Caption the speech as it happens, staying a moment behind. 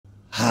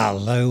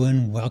Hello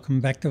and welcome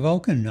back to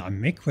Vulcan.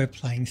 I'm Mick, we're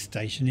playing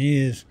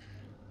Statioineers.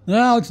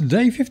 Now it's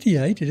day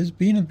 58. It has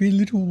been a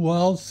little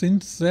while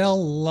since our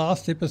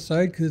last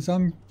episode because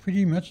I'm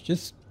pretty much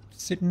just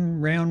sitting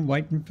around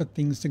waiting for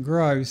things to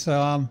grow.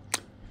 So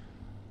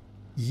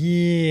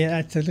yeah,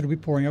 that's a little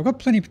bit boring. I've got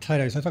plenty of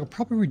potatoes. If I could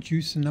probably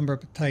reduce the number of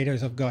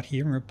potatoes I've got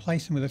here and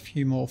replace them with a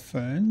few more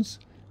ferns.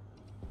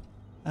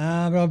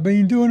 But I've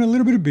been doing a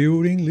little bit of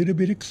building, a little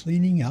bit of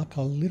cleaning up,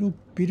 a little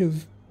bit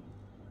of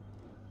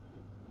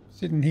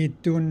sitting here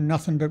doing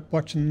nothing but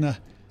watching the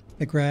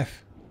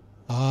graph.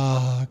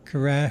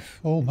 Graph,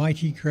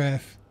 almighty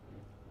graph.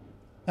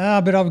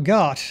 But I've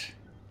got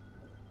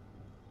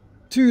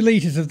 2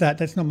 litres of that.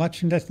 That's not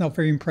much and that's not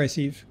very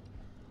impressive.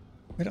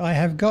 But I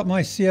have got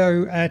my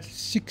CO at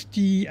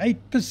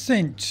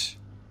 68%.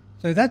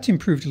 So that's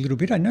improved a little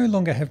bit. I no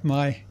longer have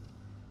my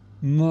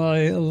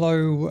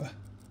low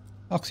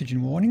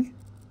oxygen warning.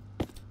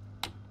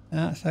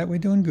 So we're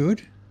doing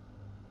good.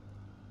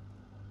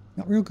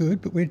 Not real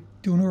good, but we're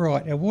doing all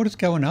right. Our water's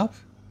going up.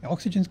 Our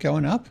oxygen's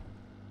going up.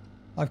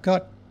 I've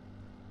got a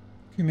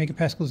few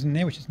megapascals in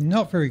there, which is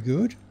not very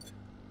good.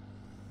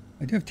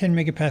 I do have 10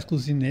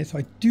 megapascals in there, so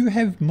I do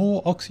have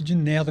more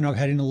oxygen now than I've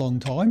had in a long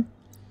time.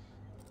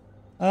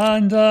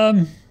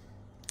 And,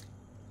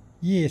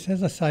 yes,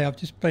 as I say, I've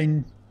just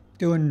been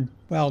doing,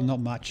 well,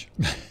 not much.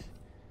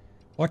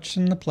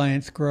 Watching the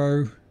plants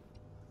grow.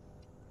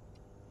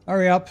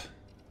 Hurry up.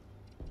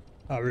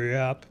 Hurry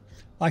up.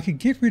 I could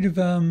get rid of,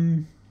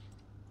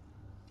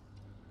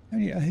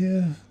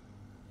 yeah.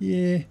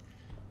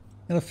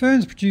 Now the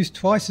ferns produce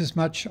twice as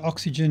much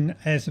oxygen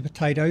as the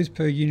potatoes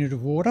per unit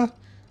of water,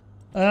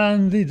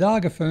 and the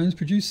darger ferns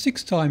produce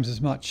 6 times as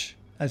much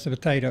as the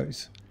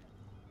potatoes.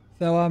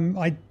 So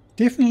I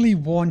definitely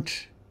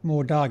want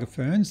more darger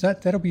ferns.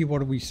 That'll be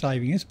what will be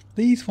saving us. But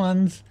these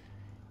ones,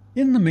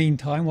 in the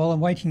meantime, while I'm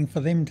waiting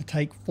for them to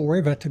take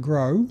forever to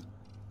grow,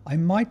 I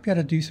might be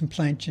able to do some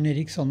plant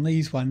genetics on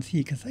these ones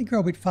here because they grow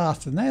a bit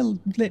faster and they'll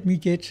let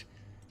me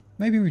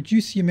maybe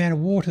reduce the amount of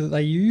water that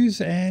they use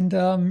and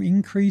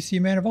increase the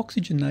amount of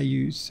oxygen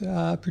they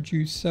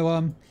produce.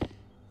 So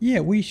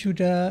yeah, we should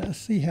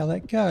see how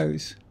that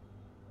goes.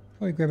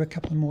 Probably grab a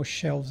couple of more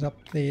shelves up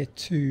there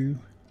too.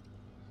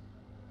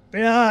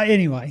 But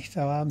anyway,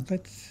 so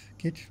let's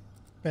get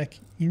back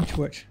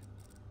into it.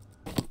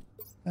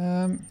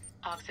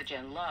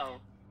 Oxygen low.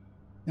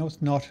 No,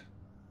 it's not.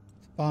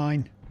 It's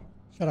fine.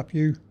 Shut up,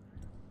 you.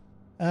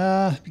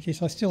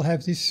 Because I still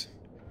have this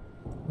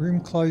room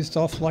closed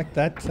off like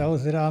that, so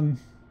that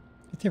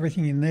it's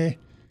everything in there.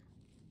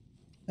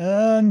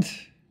 And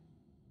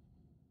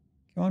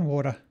come on,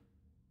 water.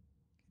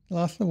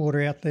 Last of the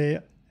water out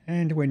there,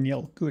 and we're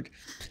nil. Good.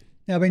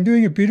 Now I've been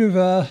doing a bit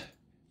of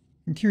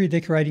interior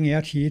decorating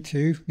out here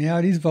too. Now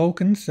it is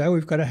Vulcan, so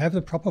we've got to have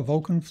the proper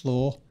Vulcan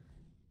floor.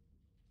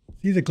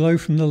 See the glow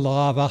from the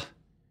lava?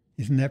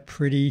 Isn't that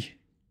pretty?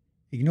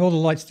 Ignore the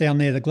lights down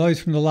there. The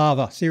glow's from the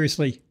lava.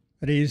 Seriously,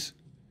 it is.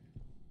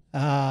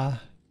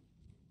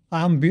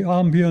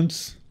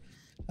 Ambience.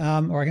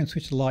 Or I can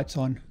switch the lights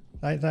on.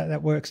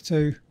 That works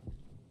too.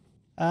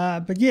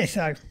 But yeah,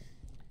 so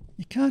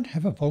you can't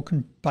have a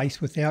Vulcan base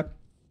without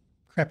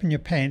crapping your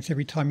pants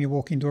every time you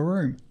walk into a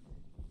room.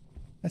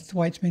 That's the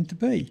way it's meant to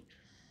be.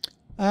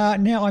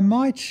 Now I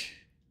might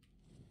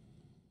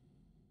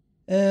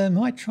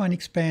try and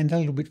expand that a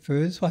little bit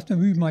further. So I have to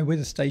move my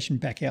weather station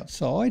back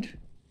outside.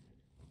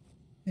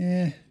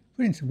 Yeah,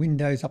 put in some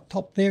windows up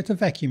top there. It's a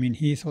vacuum in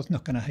here, so it's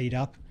not going to heat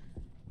up.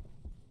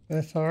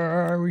 But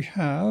we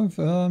have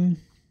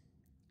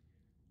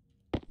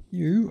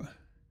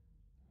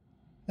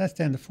that's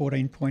down to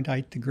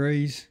 14.8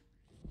 degrees.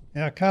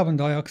 Our carbon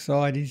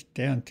dioxide is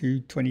down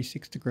to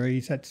 26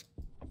 degrees. That's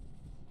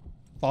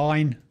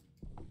fine.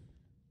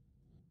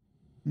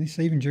 And this,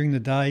 even during the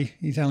day,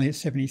 is only at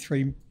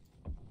 73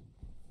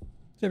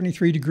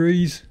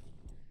 degrees.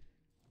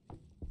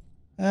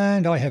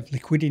 And I have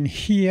liquid in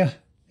here,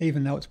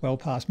 even though it's well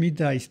past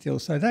midday still.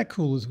 So that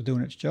cooler's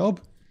doing its job.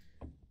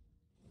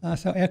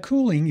 So our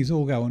cooling is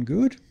all going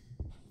good.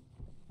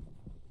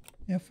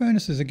 Our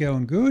furnaces are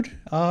going good.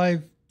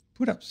 I've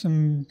put up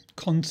some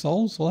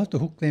consoles. I'll have to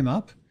hook them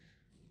up.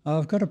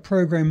 I've got to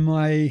program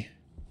my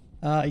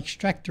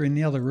extractor in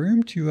the other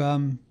room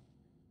to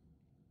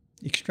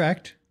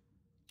extract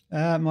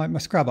my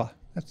scrubber.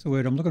 That's the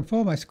word I'm looking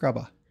for, my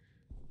scrubber.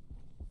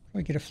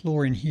 Probably get a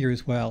floor in here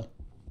as well.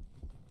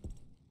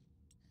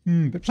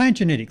 But plant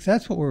genetics,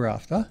 that's what we're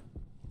after.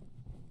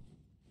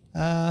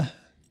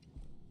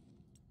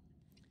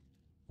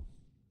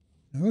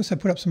 I also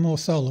put up some more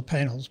solar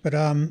panels, but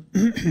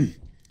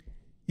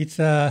it's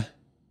hot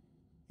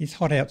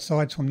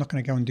outside, so I'm not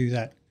going to go and do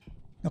that.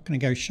 Not going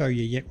to go show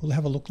you yet. We'll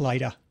have a look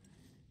later.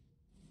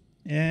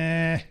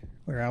 Where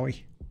are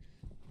we?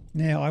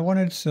 Now I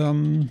wanted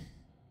some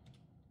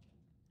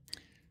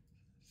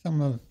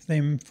of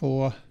them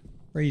for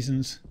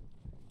reasons.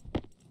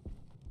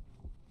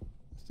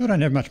 Still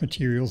don't have much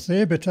materials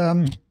there, but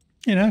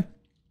you know,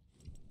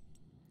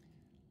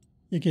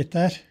 you get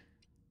that.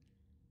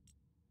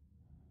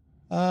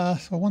 So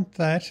I want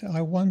that.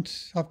 I've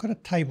got a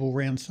table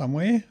round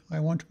somewhere. I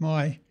want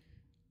my,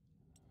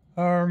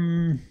 what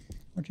do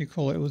you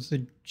call it? It was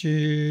the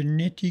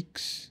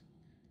genetics,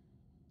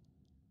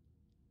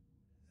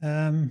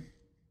 genetic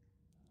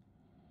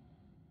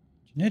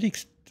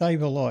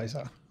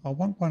stabilizer. I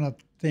want one of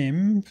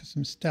them for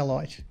some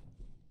stellite.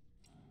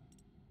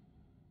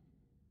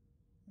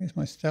 Where's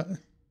my stellite's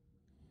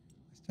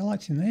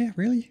in there,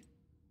 really?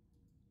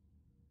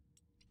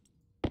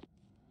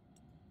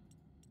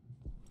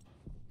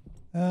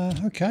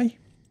 Okay.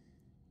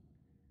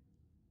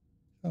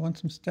 I want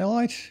some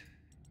stellite.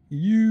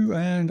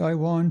 And I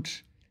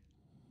want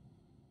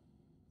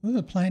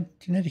the plant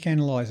genetic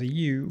analyzer,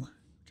 which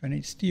I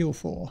need steel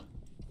for.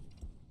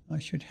 I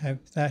should have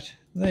that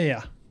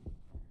there.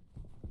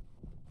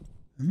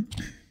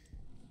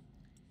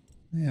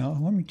 Now, I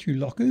want me 2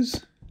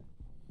 lockers.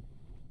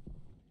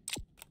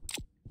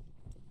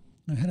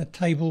 I had a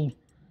table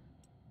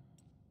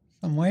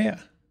somewhere.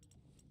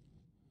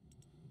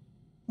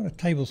 What do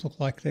tables look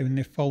like when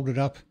they're folded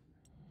up?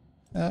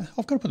 I've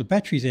got to put the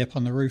batteries up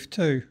on the roof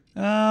too.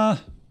 As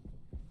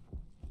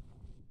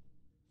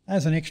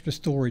an extra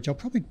storage, I'll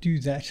probably do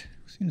that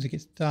as soon as it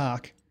gets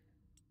dark.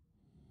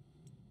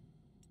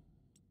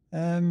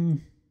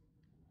 I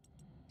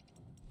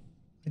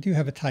do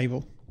have a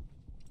table.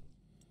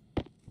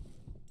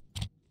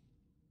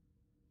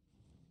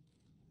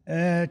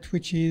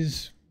 Which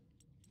is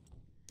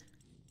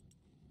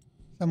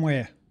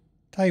somewhere.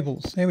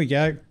 Tables, there we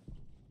go.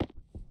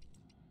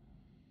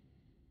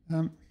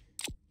 Run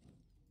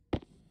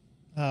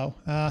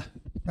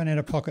out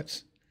of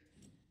pockets.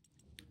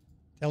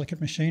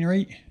 Delicate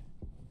machinery.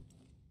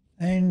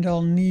 And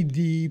I'll need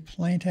the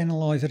plant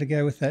analyzer to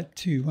go with that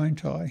too,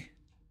 won't I? Is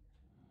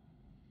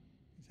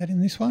that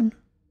in this one?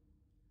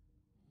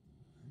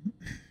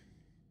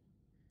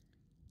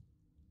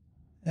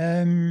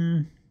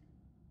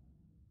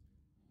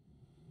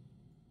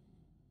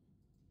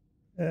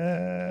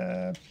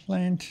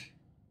 Plant.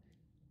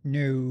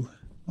 No.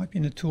 Might be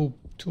in the tool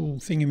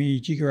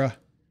thingammy jiggerer.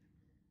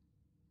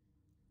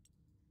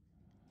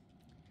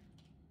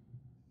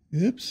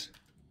 Oops.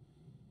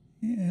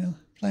 Yeah,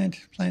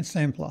 plant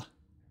sampler.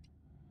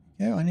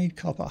 Yeah, I need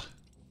copper.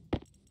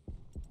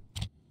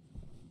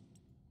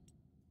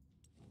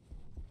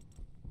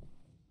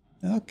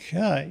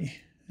 Okay,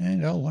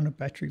 and I'll want a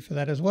battery for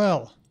that as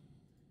well.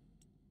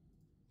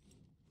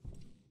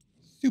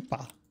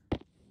 Super.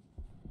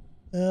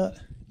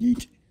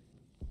 Yeet.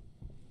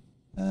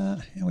 How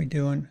are we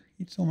doing?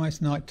 It's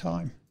almost night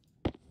time.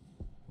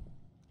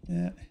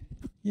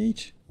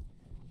 Yeet.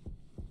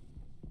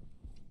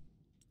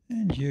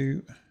 And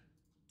you.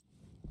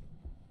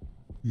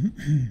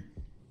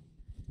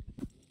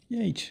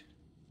 Yeet.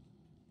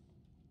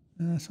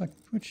 So I can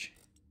put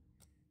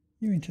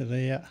you into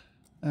there.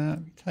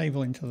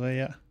 Table into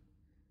there.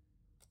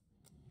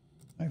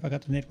 Have I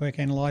got the network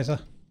analyzer?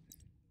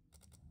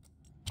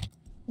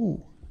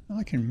 Oh,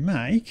 I can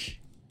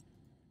make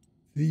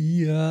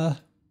the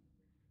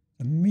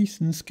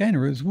Meson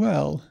scanner as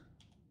well.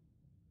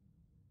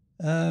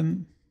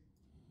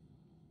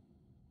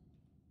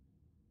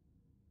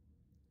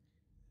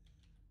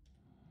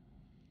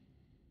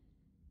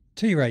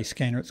 T-ray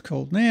scanner it's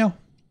called now.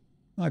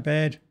 My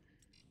bad.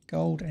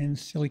 Gold and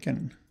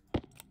silicon.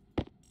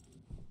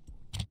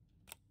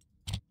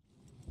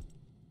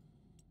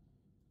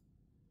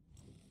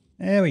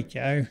 There we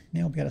go.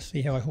 Now I'll be able to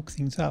see how I hook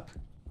things up.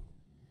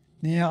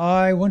 Now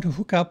I want to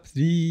hook up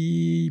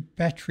the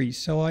batteries,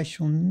 so I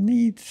shall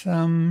need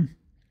some...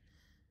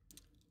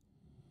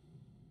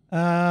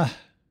 what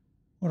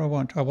do I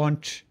want? I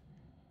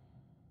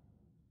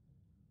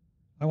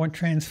want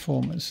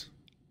transformers.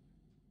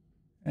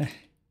 If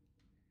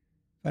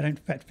I don't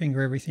fat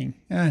finger everything.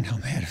 Oh no,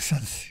 I'm out of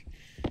something.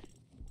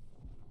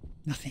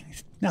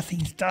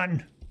 Nothing's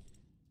done.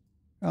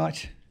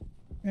 Right.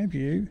 Grab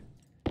you.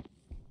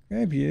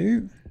 Grab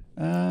you.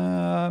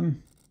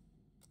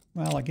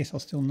 Well, I guess I'll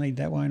still need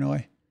that, won't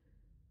I?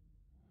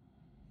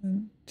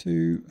 1,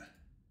 2,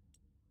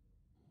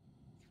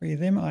 3 of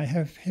them. I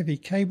have heavy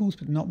cables,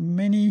 but not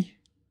many.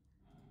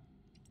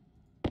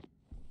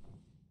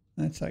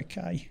 That's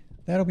okay.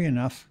 That'll be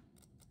enough.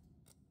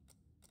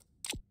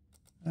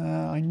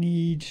 I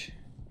need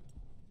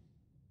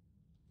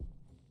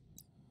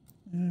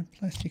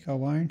plastic. I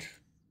won't.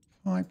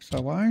 Pipes. I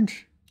won't.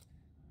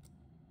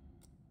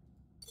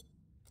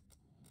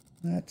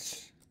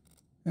 That's...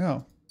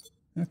 oh,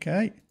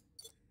 okay.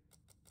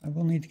 I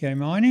will need to go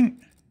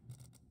mining.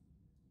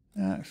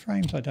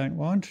 Frames I don't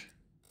want.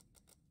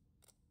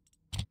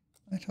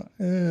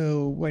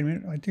 Oh, wait a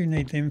minute. I do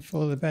need them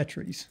for the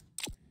batteries.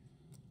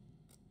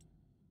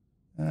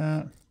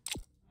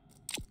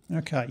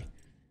 Okay.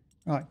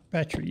 Right,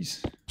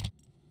 batteries.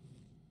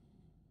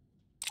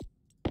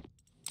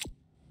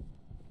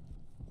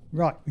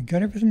 Right, we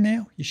got everything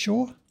now? You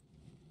sure?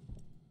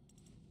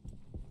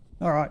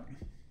 All right.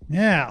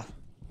 Now,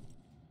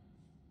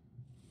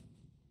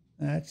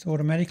 that's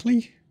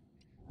automatically.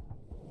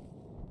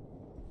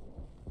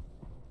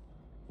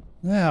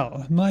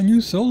 Now, my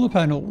new solar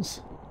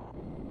panels.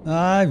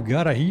 I've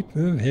got a heap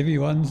of heavy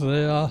ones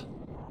there.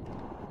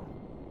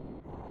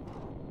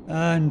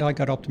 And I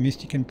got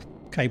optimistic and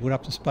cabled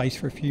up to space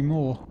for a few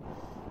more.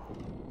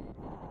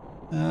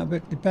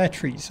 But the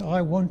batteries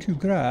I want to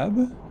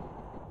grab,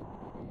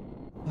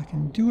 I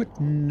can do it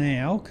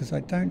now because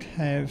I don't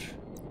have...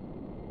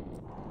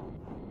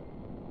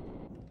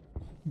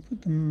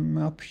 Put them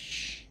up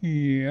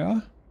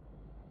here.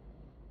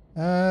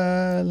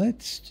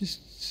 Let's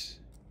just...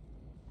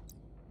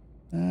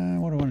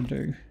 what do I want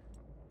to do?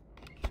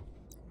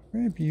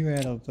 Grab you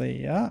out of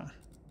there.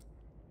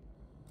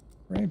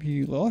 Grab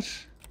you lot.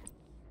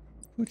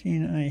 Put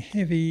in a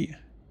heavy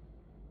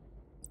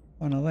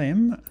one of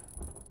them.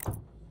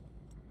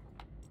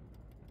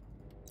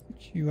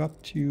 Put you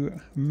up to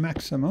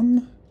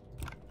maximum.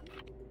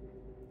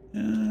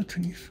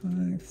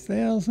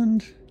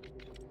 25,000.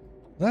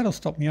 That'll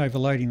stop me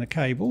overloading the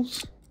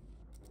cables,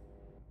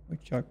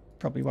 which I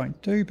probably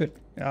won't do, but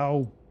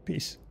oh,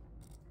 piss.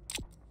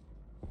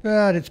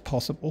 But it's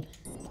possible.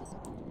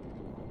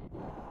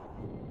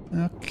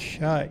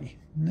 Okay,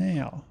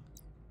 now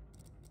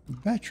the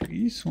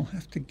batteries will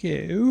have to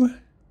go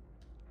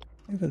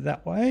over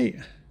that way,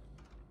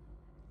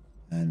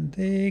 and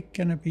they're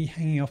going to be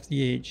hanging off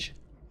the edge.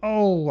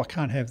 Oh, I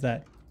can't have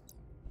that.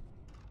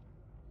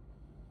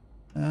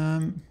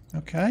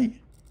 Okay.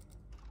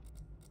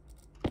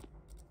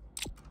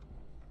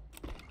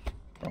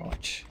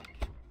 Right.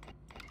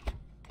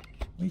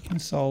 We can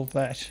solve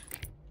that.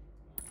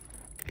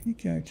 You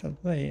go to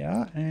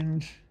there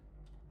and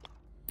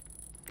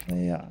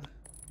there.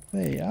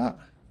 There.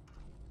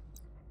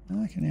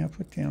 I can now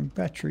put down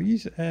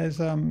batteries as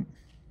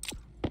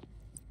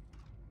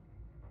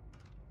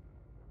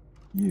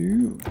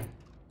you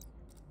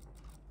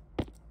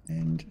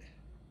and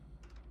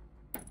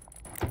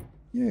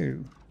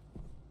you,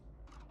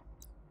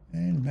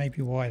 and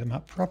maybe wire them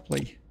up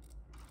properly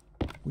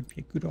would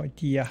be a good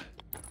idea.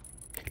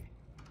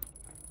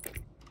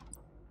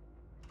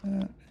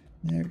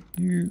 Now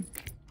you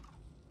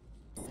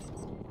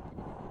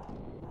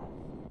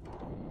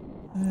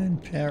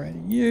and power out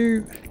of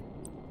you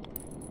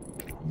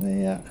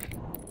there.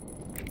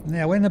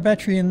 Now when the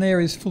battery in there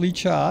is fully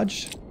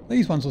charged,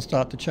 these ones will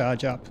start to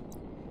charge up.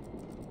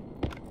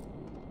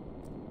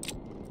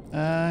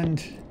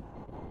 And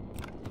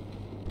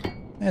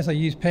as I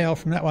use power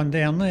from that one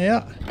down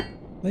there,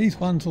 these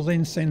ones will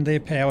then send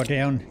their power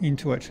down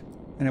into it.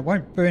 And it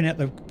won't burn out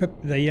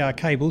the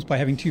cables by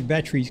having two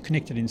batteries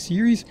connected in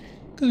series,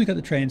 because we've got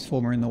the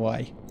transformer in the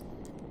way.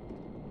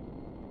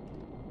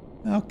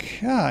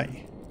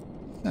 Okay,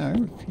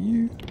 so if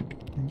you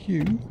and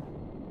you,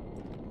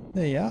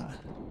 there,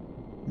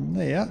 and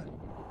there.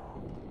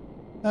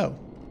 Oh,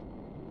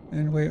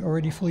 and we're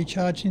already fully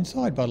charged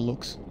inside by the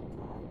looks.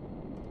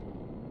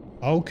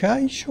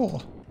 Okay,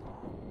 sure.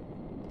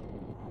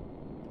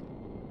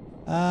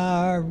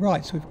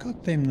 Right, so we've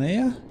got them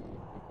there.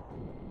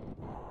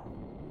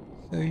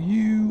 So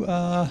you're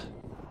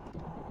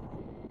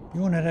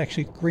not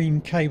actually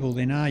green cable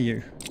then, are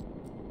you?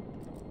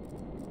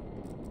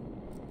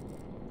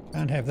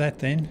 Can't have that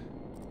then.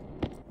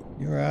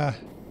 You're a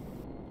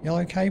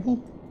yellow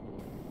cable?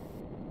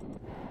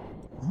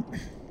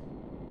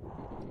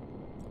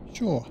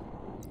 Sure.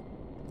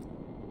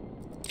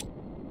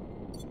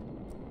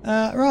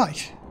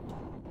 Right.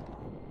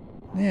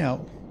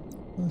 Now,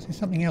 was there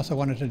something else I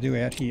wanted to do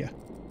out here?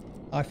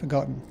 I've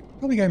forgotten.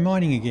 Probably go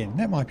mining again.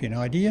 That might be an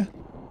idea.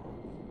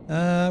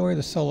 Where are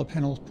the solar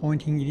panels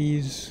pointing? It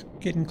is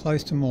getting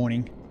close to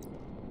morning.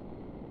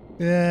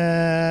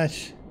 But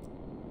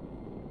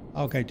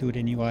I'll go do it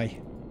anyway.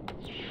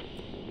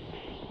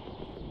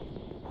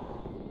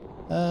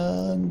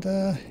 And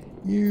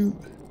you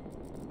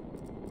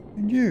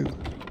and you.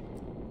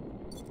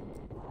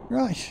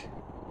 Right.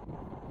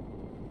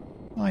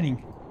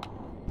 Mining.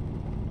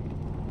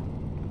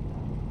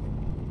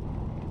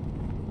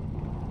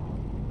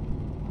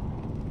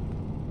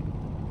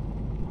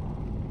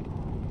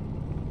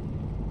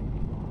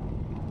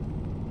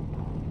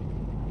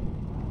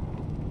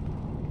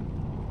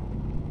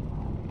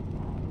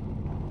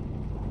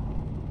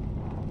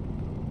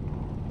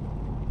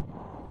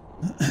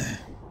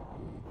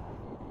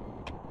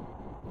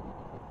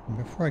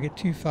 Before I get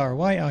too far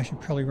away, I should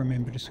probably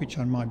remember to switch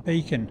on my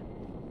beacon.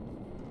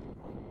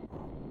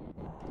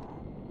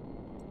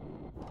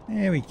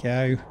 There we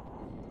go.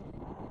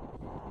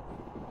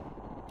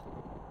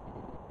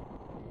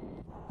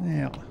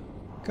 Now,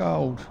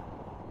 gold.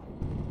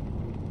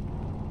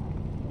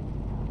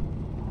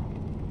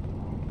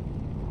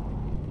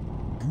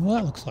 Well,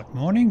 that looks like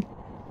morning.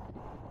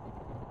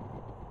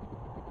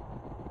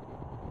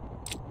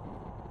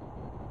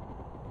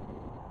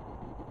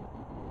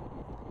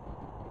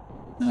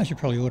 I should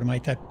probably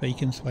automate that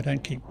beacon so I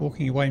don't keep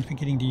walking away and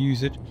forgetting to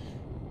use it.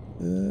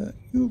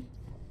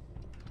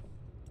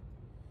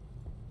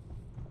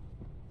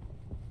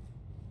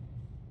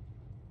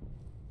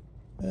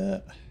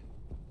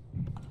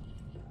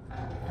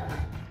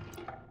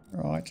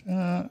 Right,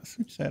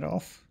 switch that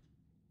off.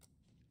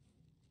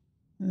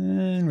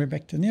 And we're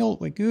back to nil,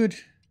 we're good.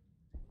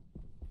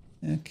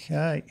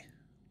 Okay,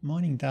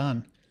 mining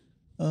done.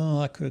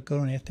 Oh, I could have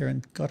gone out there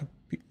and got a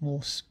bit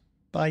more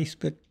space,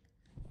 but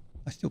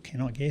I still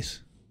can, I guess.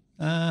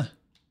 I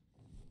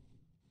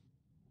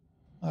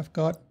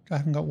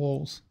haven't got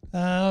walls.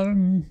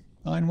 Iron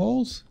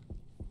walls.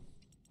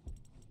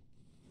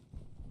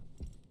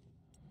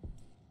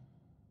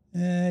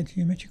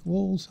 Geometric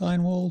walls,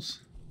 iron walls.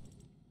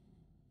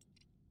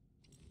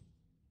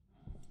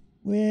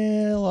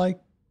 Well, I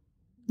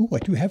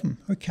do have them.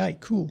 Okay,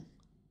 cool.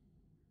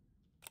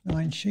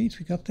 9 sheets,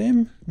 we got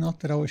them. Not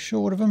that I was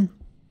short of them.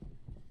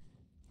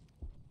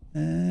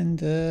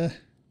 And,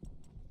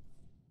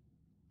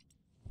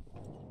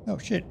 oh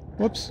shit,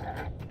 whoops.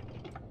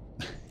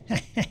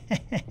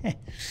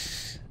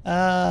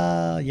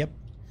 Yep.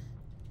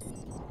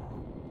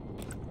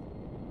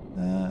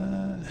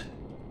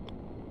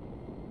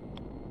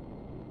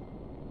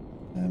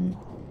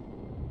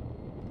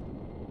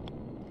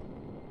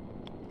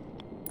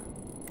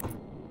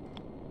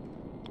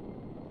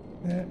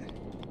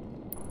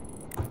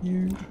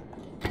 You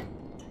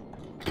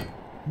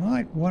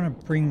might want to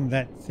bring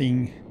that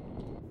thing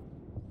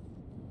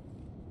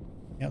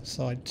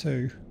outside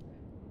too.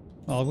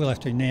 Oh, we'll have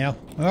to now.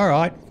 All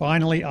right,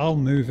 finally, I'll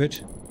move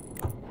it.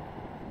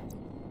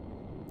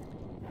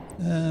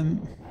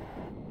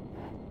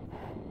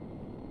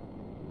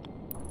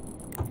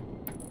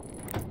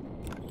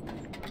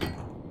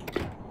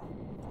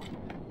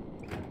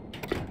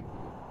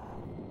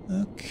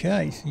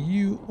 Okay, so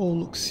you all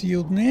look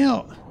sealed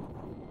now.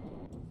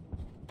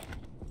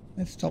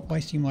 Let's stop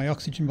wasting my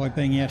oxygen by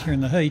being out here in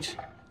the heat.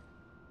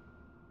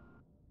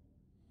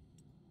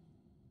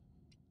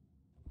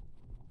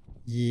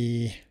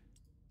 Yeah.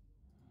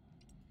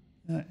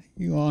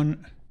 You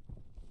on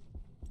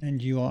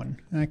and you on.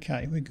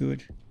 Okay, we're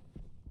good.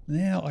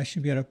 Now I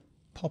should be able to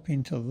pop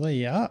into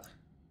there.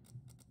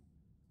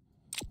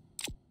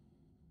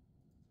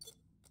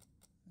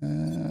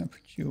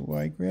 Put you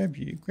away, grab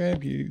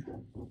you.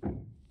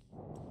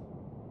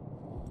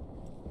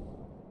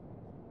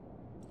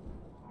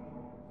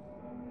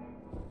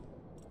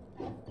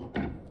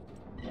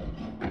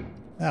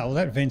 Oh, well,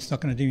 that vent's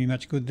not going to do me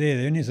much good there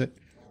then, is it?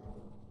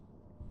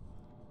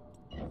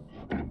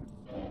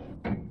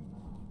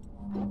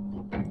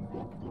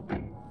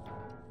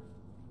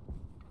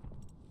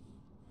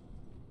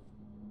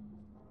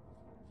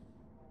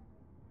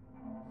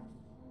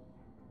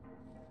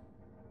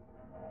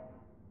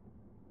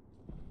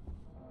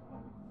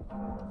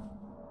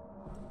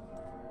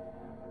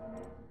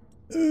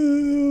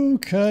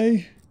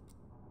 Okay.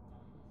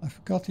 I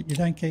forgot that you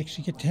don't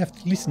actually get to have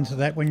to listen to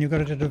that when you've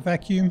got it at a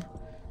vacuum.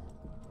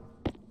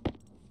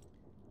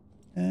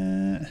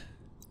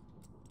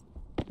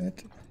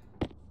 But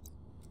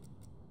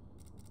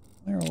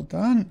they're all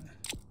done.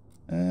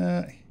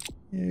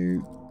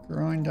 You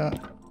grinder.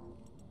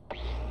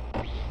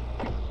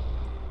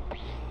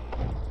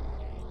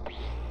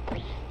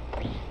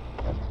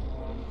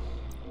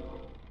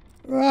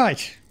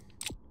 Right.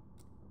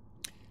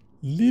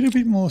 Little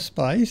bit more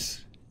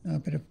space.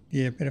 Better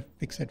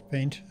fix that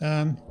vent.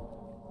 I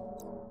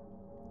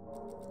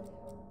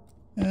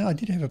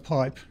did have a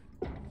pipe,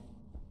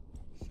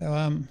 so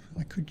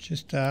I could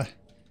just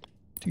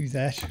do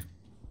that.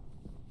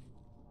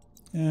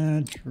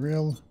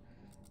 Drill.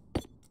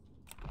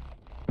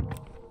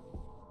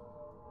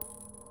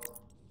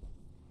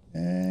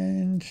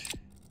 And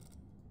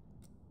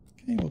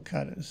cable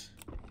cutters.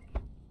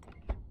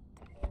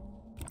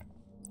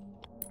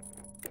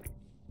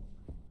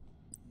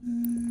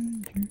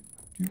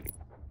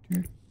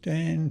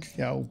 And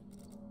go.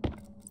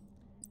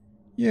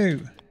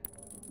 You.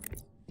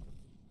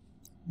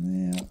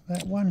 Now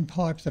that one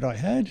pipe that I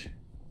had.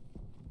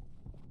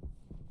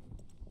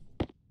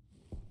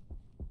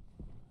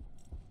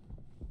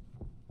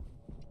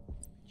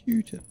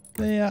 You to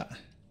there.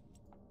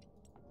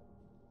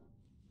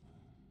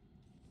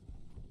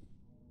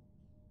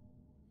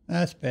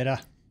 That's better.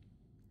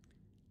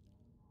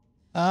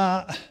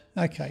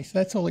 Okay, so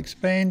that's all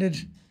expanded.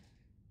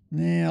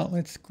 Now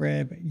let's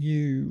grab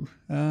you,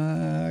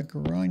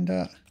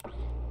 grinder,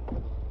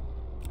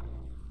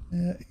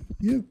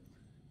 yep,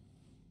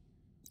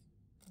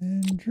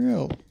 and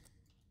drill.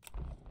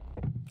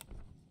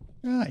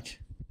 Right,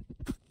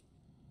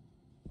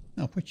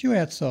 I'll put you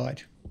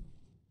outside,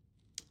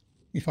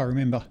 if I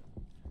remember.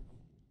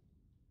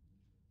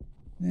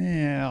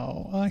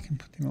 Now I can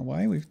put them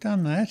away, we've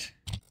done that.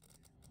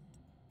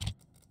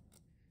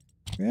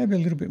 Grab a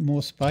little bit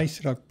more space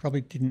that I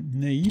probably didn't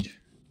need.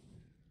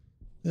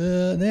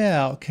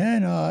 Now,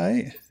 can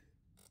I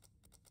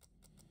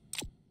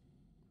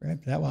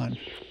grab that one?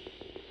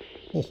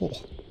 Oh.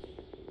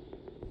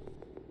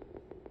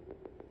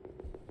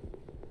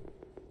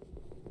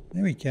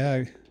 There we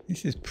go.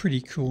 This is pretty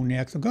cool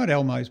now because I've got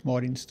Elmo's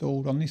mod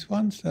installed on this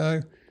one,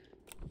 so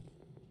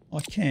I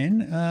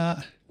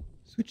can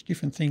switch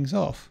different things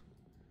off.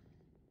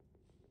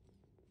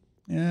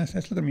 So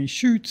let's look at my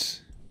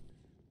shoots.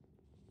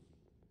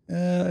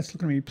 Let's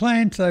look at my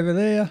plants over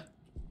there.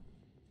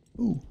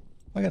 Ooh.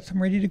 I got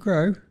some ready to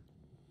grow.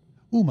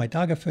 Oh, my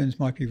Darga ferns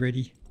might be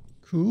ready.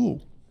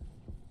 Cool.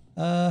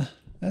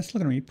 Let's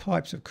look at my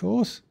pipes, of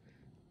course.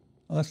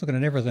 Oh, that's looking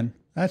at everything.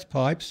 That's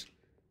pipes.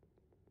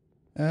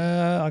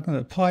 I've got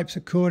the pipes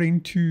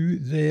according to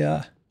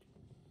their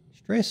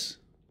stress.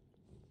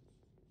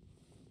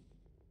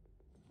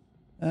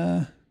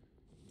 So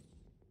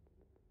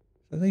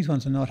these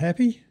ones are not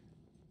happy.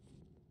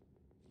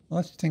 Well,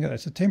 let's think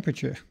that's the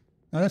temperature.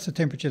 No, that's the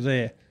temperature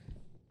there.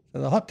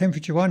 So the hot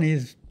temperature one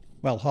is,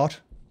 well, hot.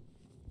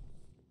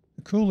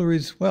 The cooler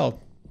is,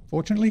 well,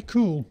 fortunately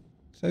cool.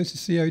 So is the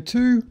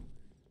CO2.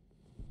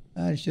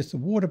 It's just a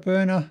water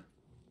burner.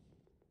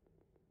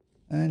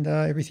 And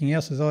everything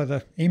else is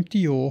either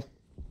empty or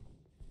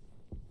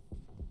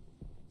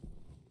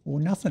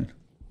nothing.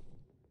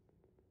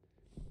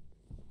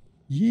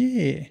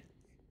 Yeah.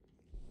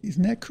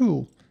 Isn't that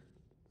cool?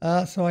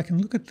 So I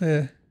can look at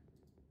the...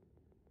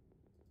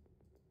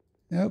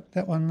 Nope,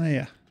 that one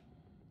there.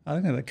 I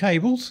look at the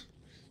cables.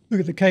 Look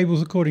at the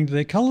cables according to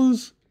their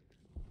colours.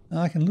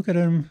 I can look at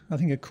them, I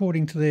think,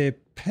 according to their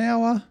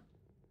power.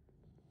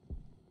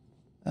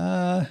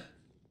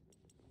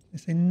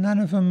 See, none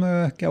of them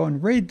are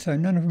going red, so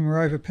none of them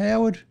are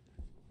overpowered.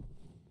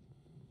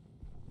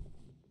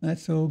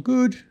 That's all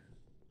good.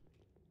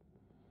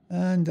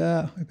 And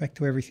we're back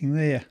to everything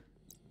there.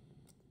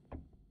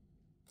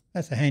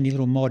 That's a handy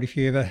little mod if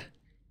you ever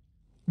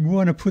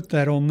want to put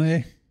that on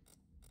there.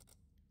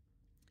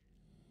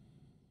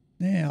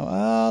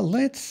 Now,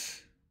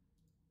 let's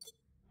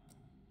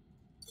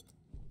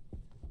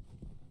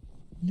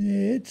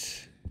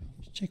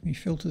check my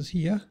filters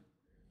here.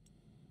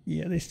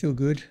 Yeah, they're still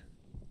good.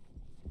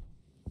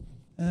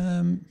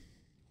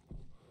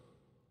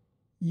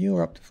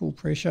 You're up to full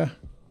pressure.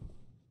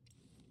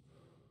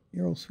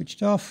 You're all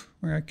switched off.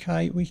 We're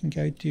okay. We can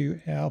go to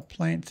our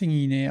plant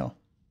thingy now.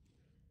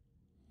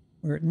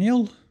 We're at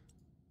nil.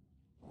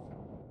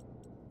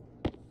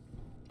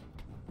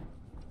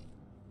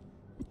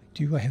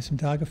 Do I have some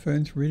Darga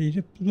ferns ready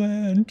to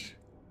plant?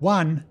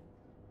 One.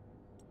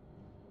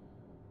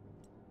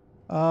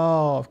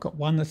 Oh, I've got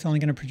one that's only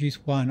going to produce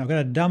one. I've got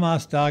a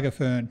dumbass Darga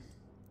fern.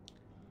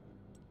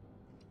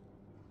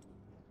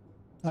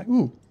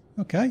 Ooh,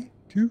 okay,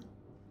 two.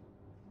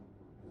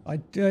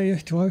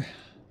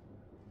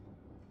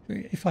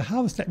 If I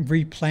harvest that and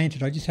replant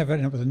it, I just have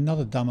it up with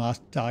another dumbass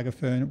Darga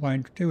fern. It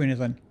won't do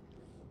anything.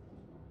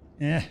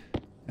 Yeah,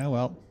 oh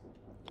well.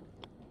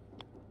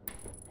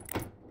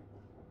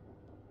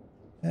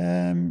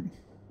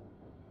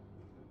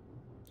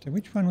 So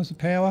which one was the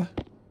power?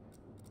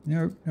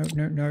 No.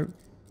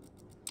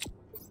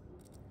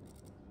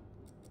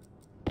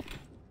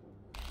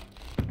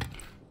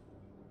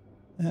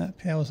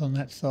 Power's on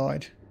that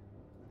side.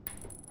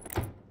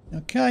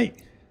 Okay.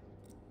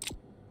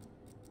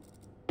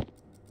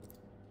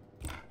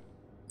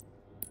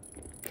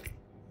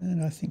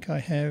 And I think I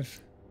have...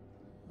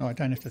 Oh, I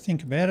don't have to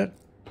think about it.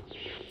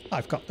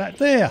 I've got that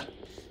there.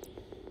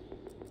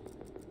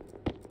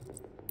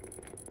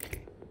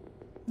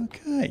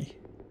 Okay.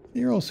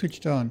 They're all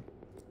switched on.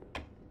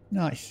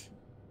 Nice.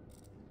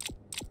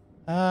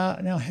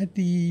 Now I had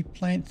the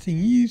plant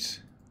thingies.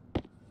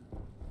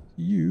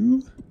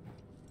 You...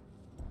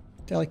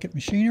 Delicate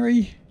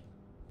machinery.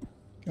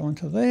 Go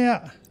onto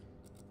there.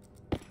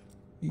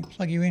 You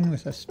plug you in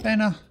with a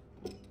spanner,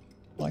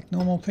 like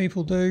normal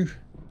people do.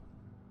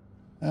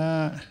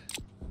 Got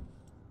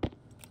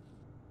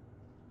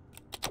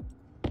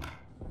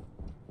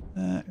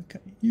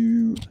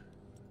you.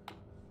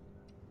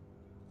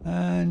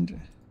 And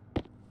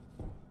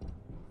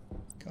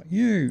got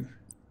you.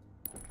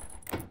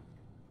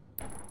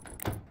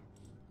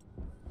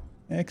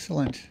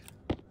 Excellent.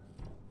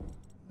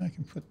 I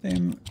can put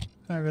them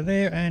over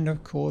there, and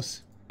of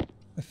course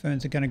the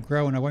ferns are going to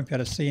grow and I won't be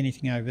able to see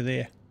anything over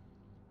there.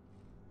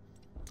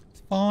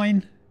 It's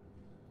fine.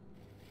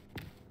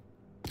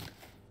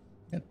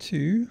 Got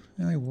two,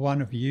 only one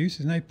of you,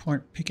 so there's no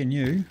point picking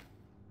you.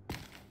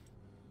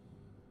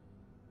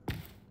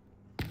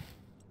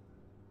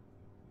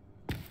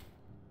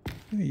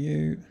 Who are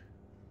you?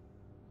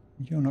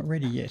 You're not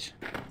ready yet.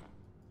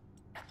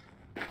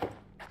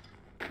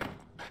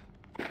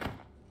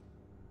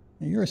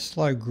 Now you're a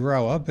slow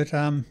grower, but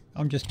I'm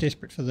just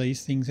desperate for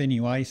these things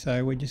anyway,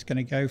 so we're just going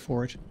to go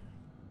for it.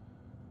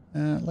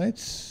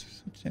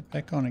 Let's switch that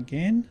back on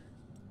again.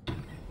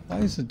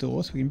 Close the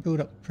door so we can build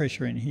up the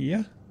pressure in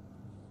here.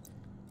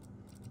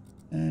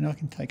 And I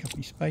can take up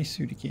my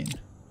spacesuit again.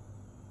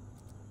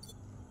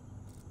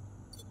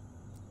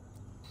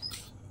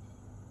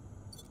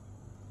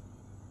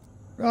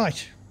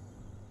 Right.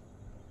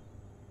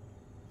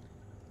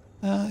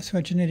 So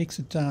our genetics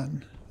are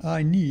done.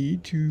 I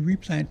need to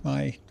replant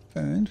my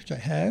ferns, which I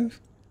have.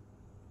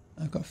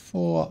 I've got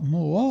 4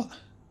 more.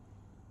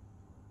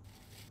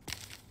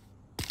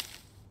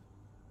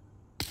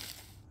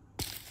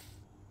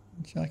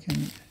 Which I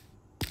can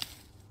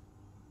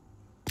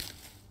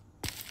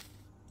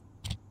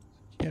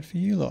switch out for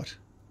you lot.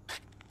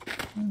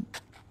 1,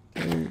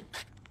 2,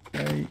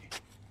 3,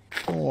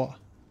 4.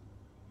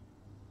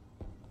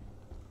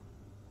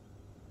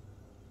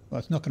 Well,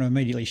 it's not going to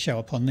immediately show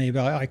up on there,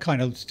 but I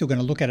kind of still going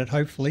to look at it,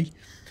 hopefully.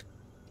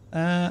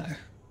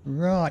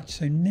 Right,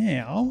 so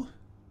now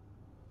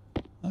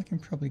I can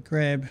probably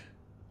grab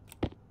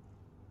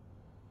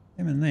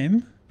them and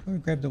them. Probably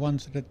grab the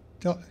ones that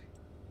are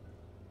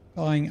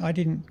dying. I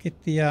didn't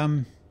get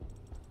the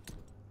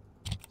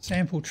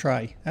sample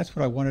tray. That's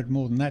what I wanted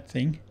more than that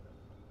thing.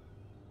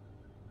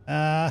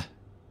 I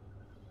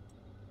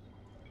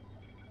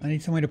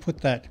need somewhere to put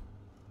that.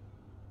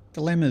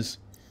 Dilemmas.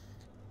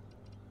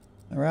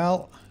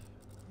 Well,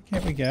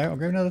 here we go. I'll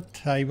grab another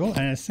table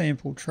and a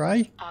sample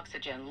tray.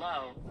 Oxygen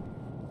low.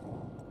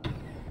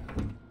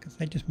 Because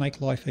they just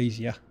make life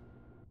easier.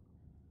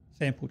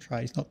 Sample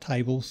trays, not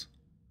tables.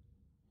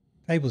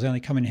 Tables only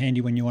come in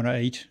handy when you want to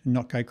eat and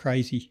not go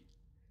crazy.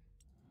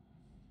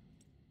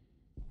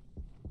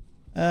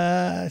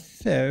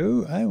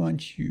 So I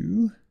want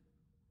you.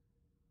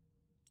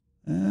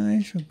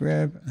 I shall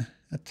grab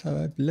a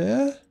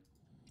table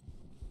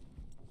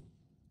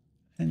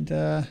and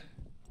this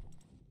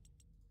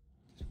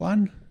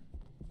one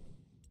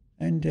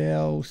and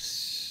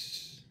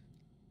else.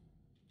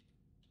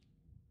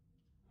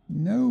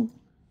 No.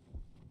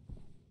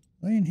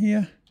 Lay in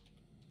here.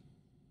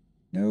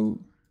 No.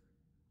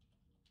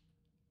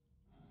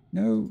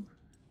 No.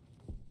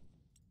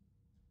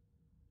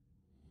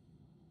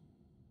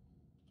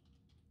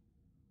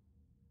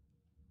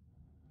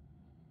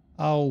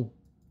 Oh,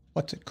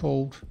 what's it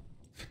called?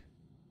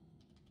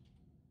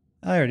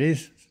 There it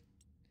is.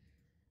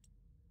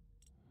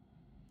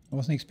 I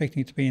wasn't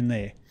expecting it to be in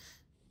there.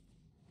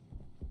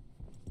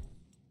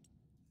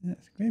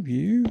 Let's grab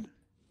you.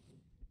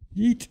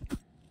 Yeet.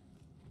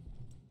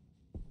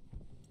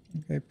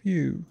 And grab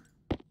you.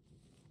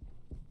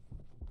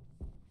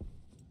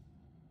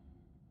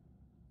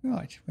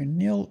 Right, we're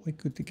nil. We're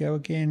good to go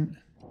again.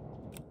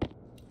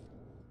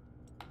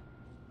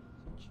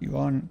 Switch you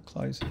on.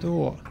 Close the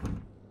door.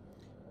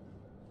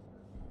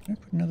 Can I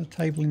put another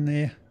table in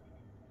there?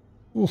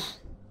 Oof.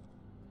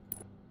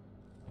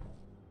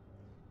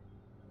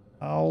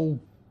 Oh,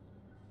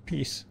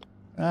 piss.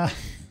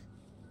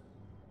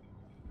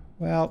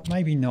 Well,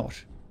 maybe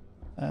not.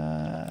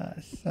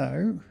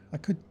 So I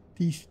could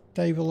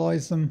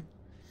destabilize them.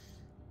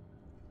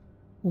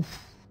 Oof,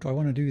 do I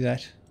want to do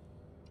that?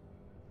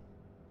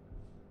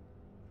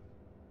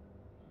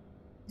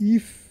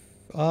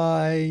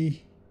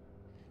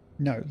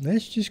 No,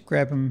 let's just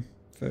grab them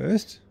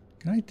first.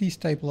 Can I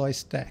destabilize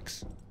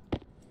stacks?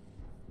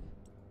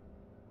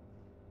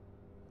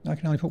 I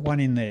can only put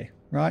one in there.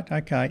 Right,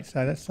 okay,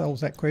 so that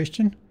solves that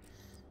question.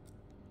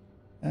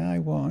 I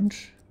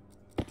want...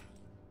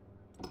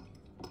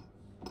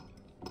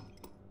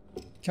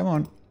 Come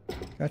on,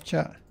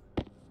 gotcha.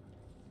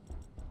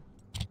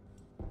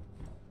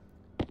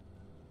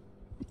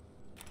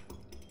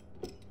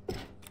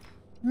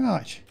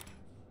 Right.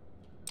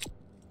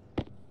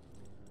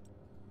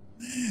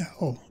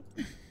 Now,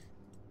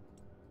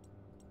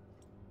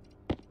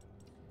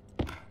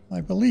 I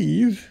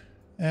believe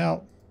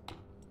our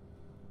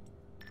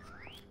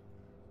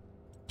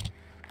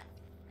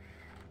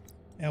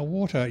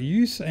water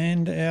use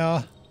and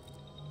our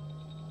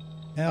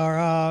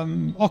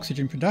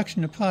oxygen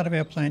production are part of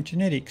our plant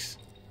genetics.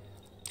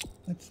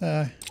 Let's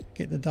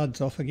get the duds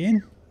off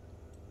again.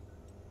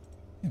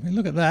 If we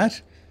look at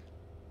that,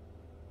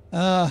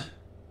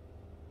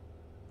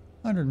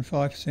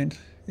 105%.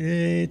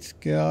 It's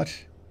got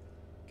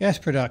gas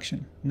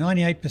production,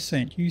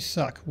 98%. You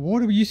suck.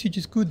 Water usage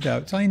is good though.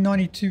 It's only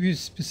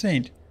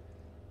 92%.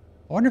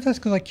 I wonder if that's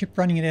because I kept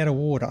running it out of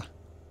water.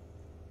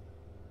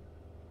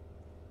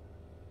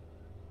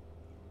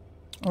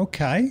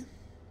 Okay.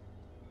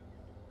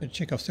 Better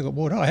check I've still got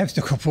water. I have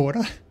still got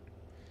water.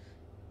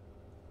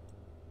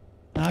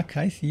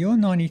 Okay, so you're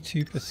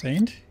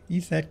 92%.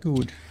 Is that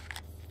good?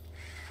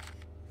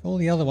 If all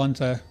the other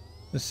ones are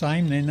the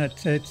same, then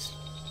it's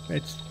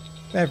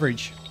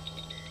average.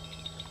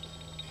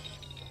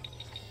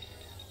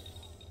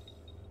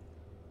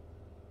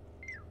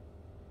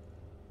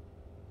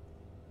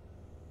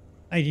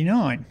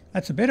 $89.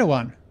 That's a better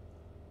one.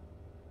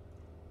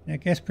 Now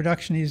gas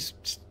production is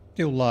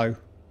still low.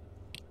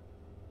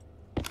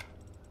 If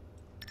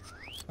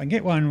I can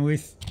get one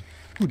with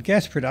good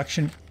gas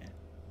production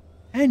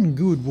and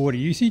good water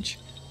usage.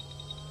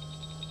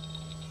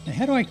 Now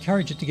how do I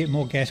encourage it to get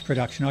more gas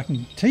production? I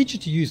can teach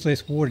it to use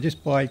less water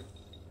just by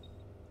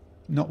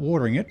not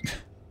watering it.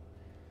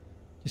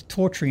 Just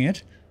torturing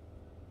it.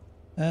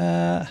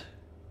 Gas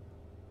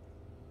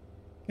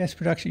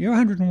production, you're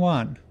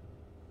 101.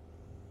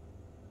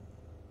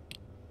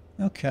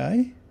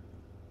 Okay.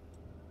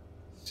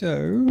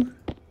 So,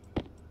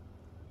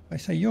 I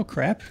say you're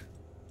crap.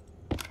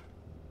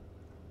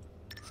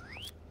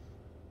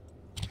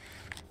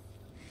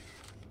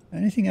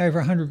 Anything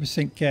over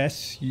 100%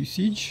 gas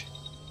usage,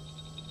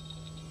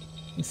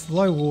 with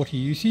low water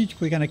usage,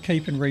 we're going to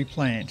keep and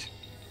replant.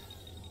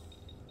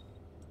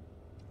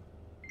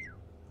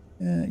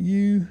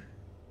 You...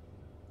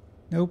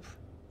 Nope.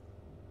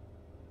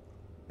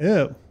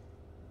 Oh,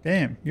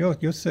 damn,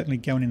 you're certainly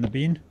going in the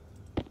bin.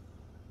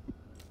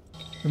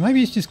 But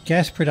maybe it's just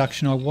gas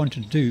production I want to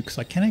do, because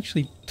I can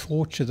actually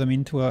torture them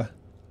into a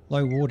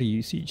low water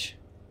usage.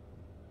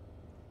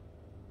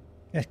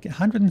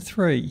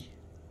 103.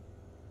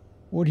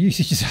 Water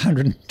usage is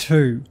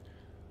 102.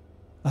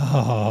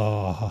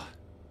 Oh.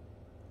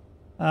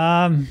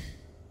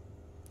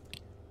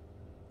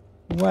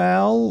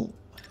 Well,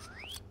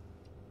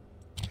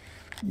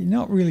 you're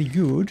not really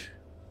good.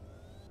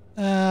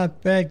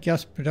 Bad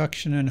gas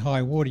production and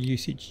high water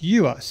usage.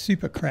 You are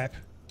super crap.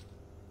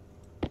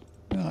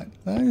 Right,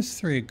 those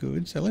three are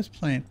good, so let's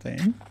plant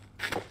them.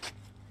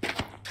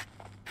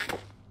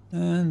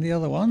 And the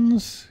other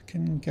ones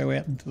can go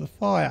out into the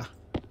fire.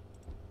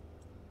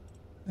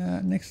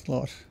 Next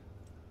lot.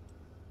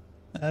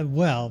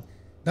 Well,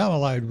 that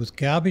load was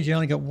garbage. I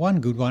only got one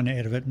good one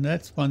out of it, and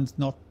that one's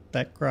not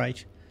that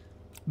great.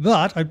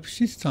 But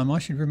this time I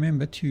should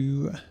remember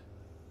to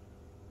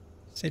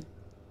set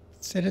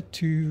it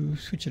to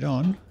switch it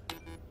on.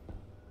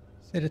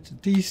 Set it to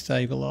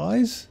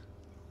destabilize.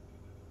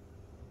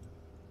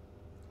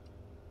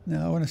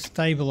 Now I want to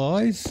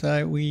stabilize,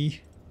 so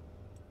we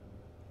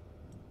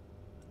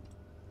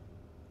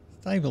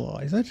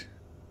stabilize it.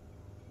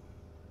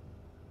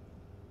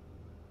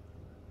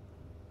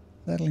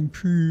 That'll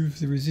improve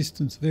the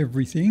resistance of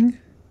everything.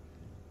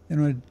 Then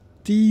I want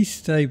to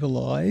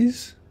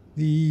destabilize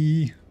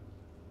the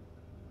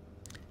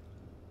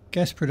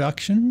gas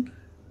production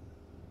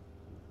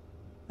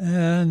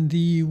and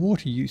the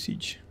water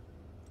usage.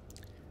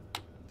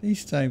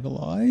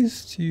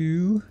 Destabilize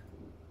to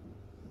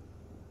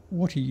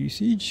water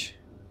usage.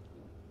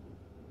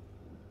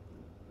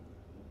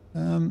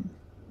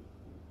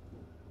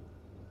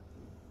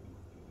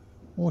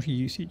 Water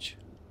usage.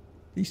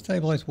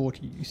 Destabilize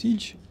water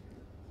usage.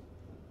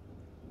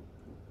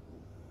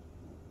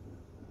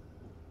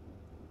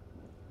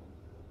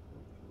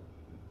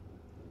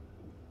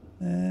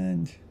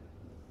 And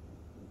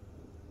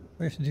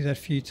we have to do that a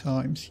few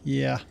times.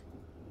 Yeah.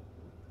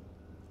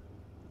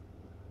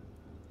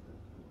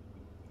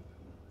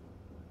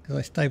 Because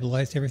I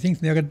stabilized everything.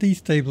 So now I've got to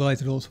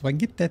destabilize it all. So if I can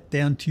get that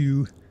down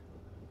to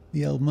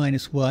the L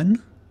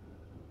 -1,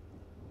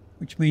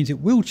 which means it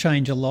will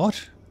change a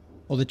lot,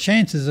 or the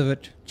chances of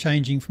it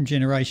changing from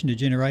generation to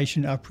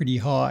generation are pretty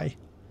high.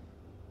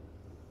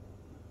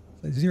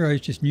 So 0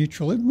 is just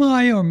neutral. It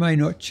may or may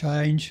not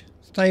change.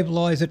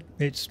 Stabilize it.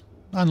 It's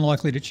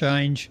unlikely to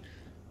change.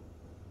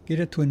 Get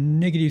it to a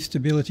negative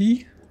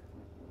stability.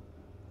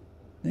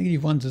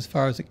 -1's as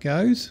far as it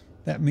goes.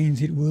 That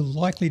means it will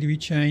likely to be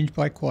changed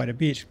by quite a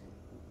bit.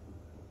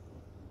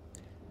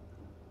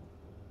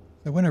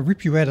 So when I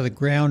rip you out of the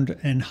ground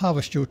and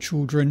harvest your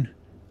children,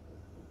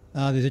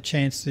 there's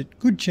a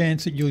good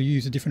chance that you'll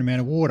use a different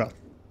amount of water.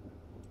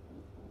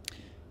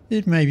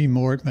 It may be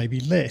more, it may be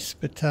less,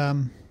 but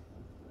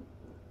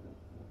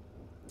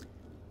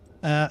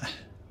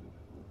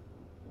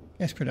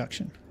gas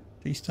production,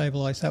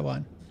 destabilize that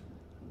one.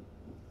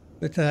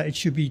 But it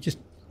should be just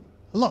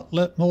a lot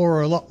more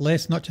or a lot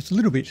less, not just a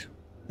little bit.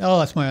 Oh,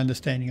 that's my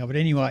understanding of it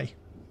anyway.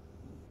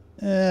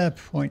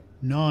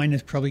 0.9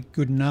 is probably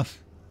good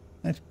enough.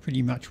 That's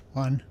pretty much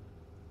one.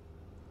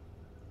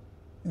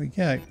 There we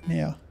go.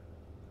 Now,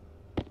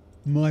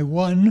 my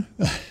one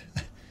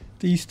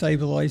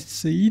destabilized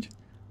seed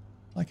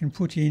I can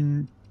put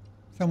in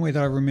somewhere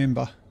that I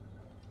remember.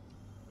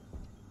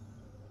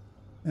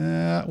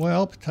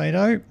 Well,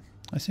 potato.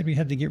 I said we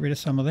had to get rid of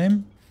some of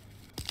them.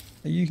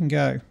 So you can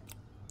go.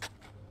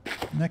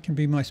 And that can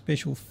be my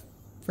special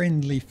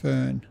friendly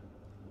fern.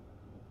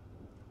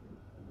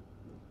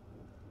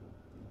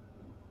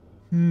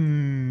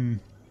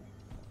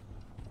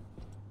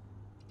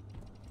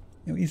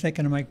 Now, is that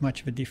going to make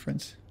much of a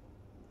difference?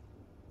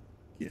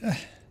 Yeah.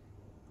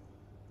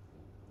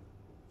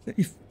 So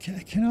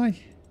can I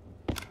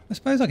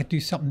suppose I could do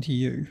something to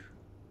you.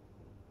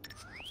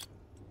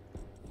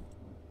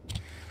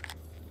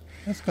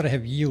 That's got to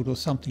have yield or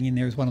something in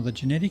there as one of the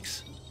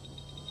genetics.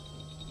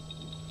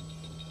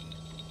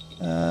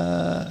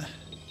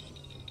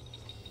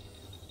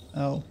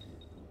 Oh.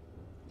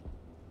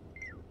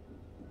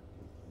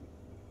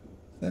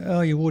 So,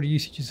 oh, your water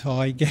usage is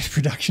high, gas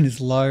production is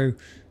low.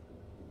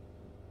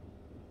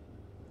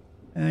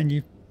 And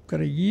you've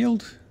got a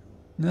yield?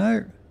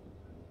 No.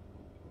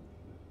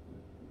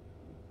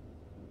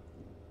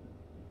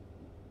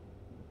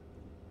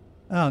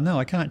 Oh no,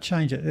 I can't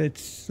change it.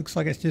 It looks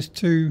like it's just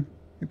two.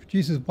 It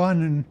produces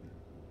one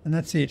and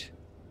that's it.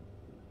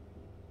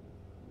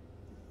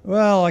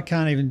 Well, I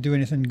can't even do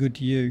anything good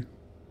to you.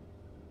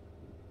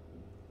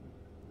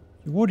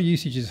 Your water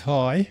usage is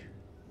high.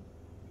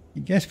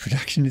 Your gas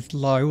production is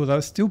low, although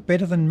it's still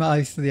better than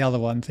most of the other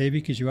ones here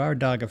because you are a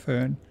Darga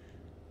fern.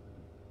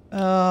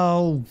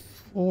 Oh,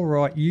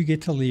 alright, you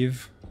get to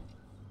live.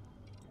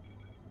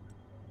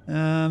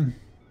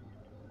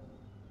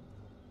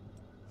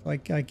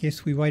 I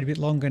guess we wait a bit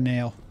longer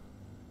now.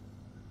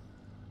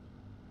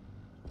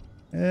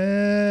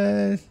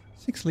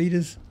 6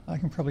 litres. I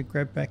can probably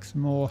grab back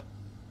some more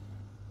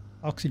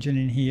oxygen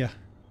in here.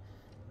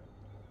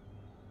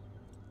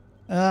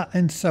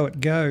 And so it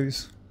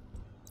goes.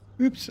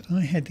 Oops,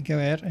 I had to go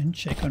out and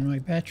check on my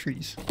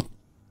batteries.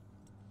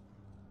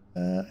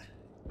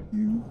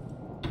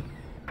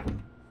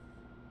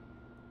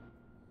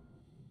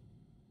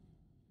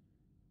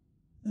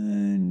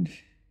 And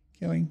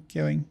going,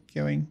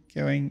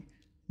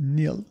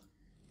 nil.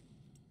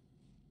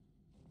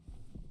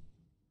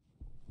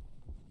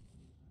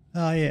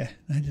 Oh yeah,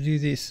 I had to do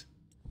this.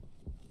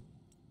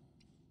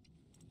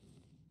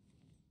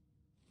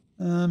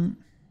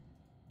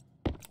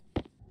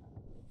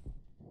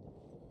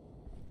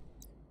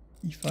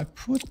 If I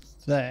put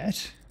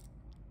that,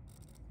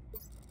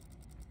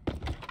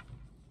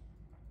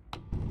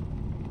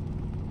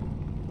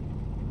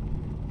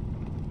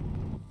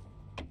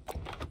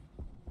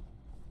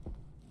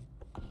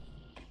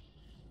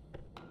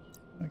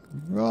 like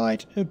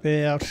right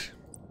about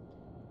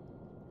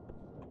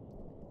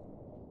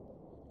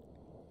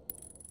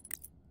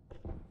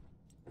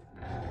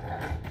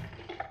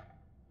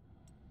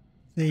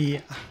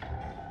there.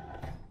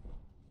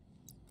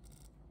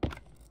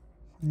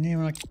 Now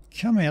when I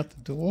come out the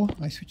door,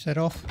 I switch that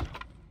off.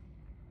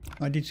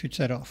 I did switch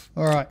that off.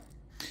 All right.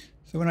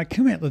 So when I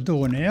come out the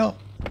door now,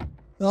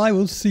 I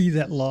will see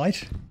that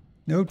light.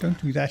 No,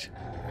 don't do that.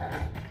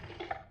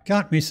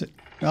 Can't miss it.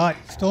 Right,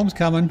 storm's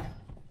coming.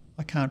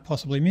 I can't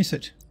possibly miss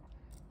it.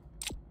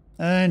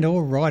 And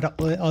all right up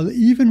there, I'll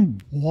even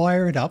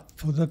wire it up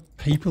for the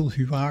people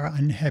who are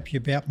unhappy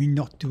about me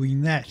not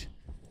doing that.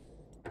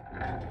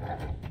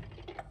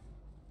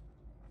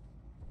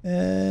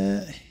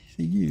 So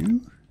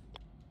you...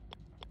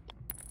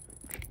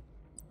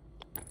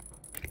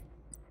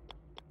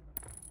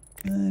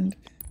 And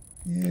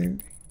you,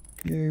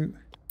 yep,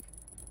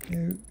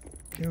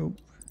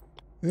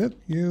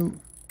 you,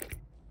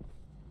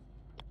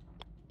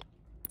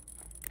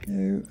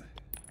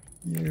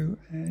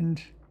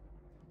 and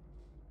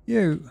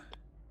you.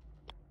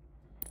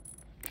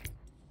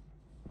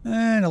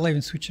 And I'll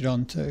even switch it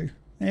on too.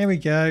 There we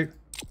go.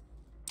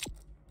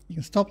 You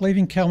can stop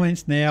leaving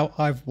comments now.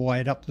 I've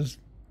wired up the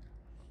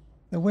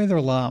weather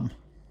alarm.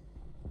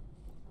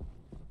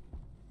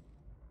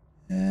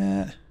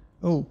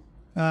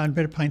 And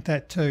better paint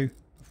that too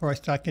before I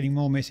start getting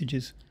more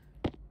messages.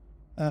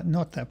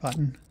 Not that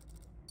button.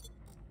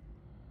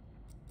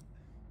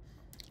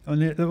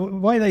 And the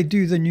way they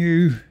do the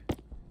new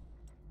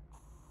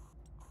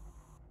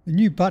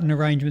button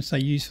arrangements they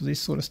use for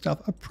this sort of stuff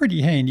are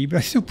pretty handy, but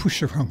I still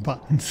push the wrong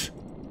buttons.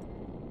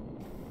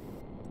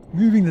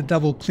 Moving the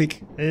double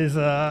click is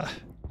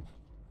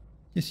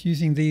just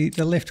using the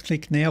left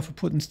click now for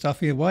putting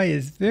stuff away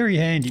is very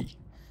handy.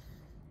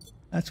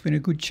 That's been a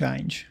good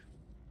change.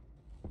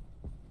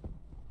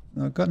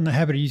 I've gotten the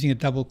habit of using a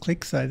double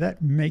click, so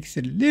that makes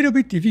it a little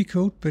bit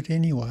difficult, but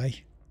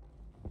anyway.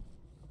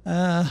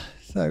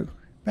 So,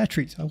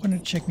 batteries. I want to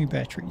check my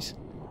batteries.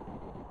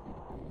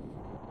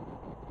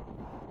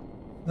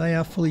 They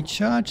are fully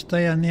charged.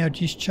 They are now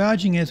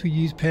discharging as we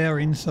use power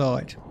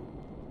inside.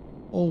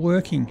 All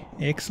working.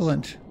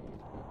 Excellent.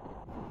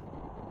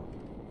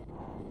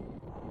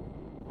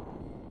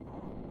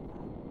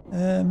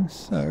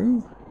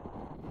 So,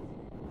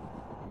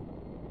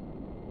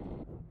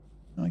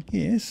 I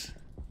guess...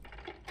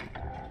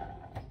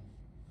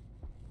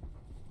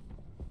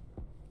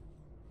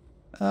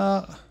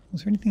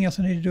 was there anything else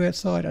I need to do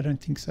outside? I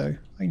don't think so.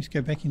 I can just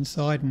go back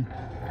inside and...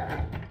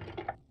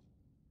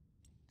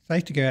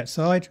 Safe to go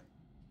outside.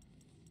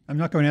 I'm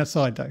not going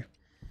outside though.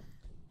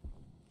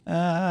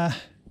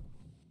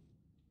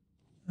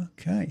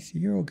 Okay, so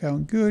you're all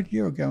going good.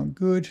 You're all going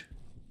good.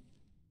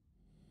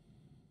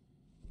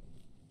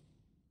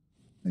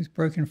 Those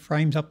broken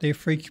frames up there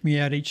freak me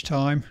out each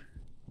time.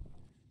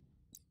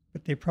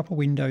 But they're proper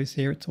windows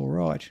there. It's all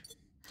right.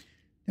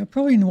 Now I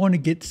probably want to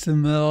get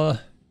some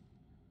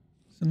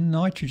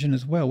nitrogen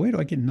as well. Where do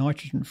I get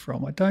nitrogen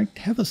from? I don't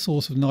have a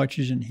source of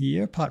nitrogen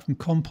here apart from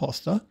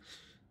composter.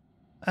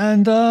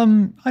 And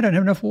I don't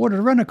have enough water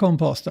to run a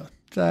composter.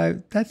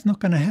 So that's not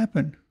going to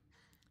happen.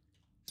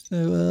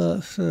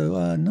 So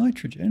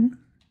nitrogen.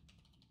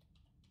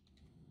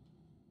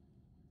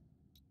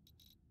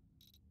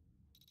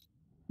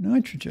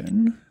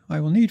 Nitrogen I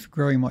will need for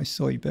growing my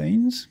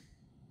soybeans.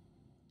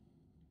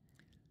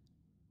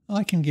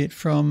 I can get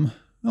from,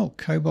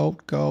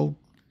 cobalt, gold,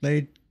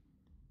 lead,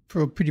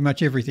 for pretty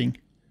much everything.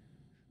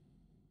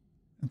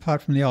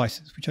 Apart from the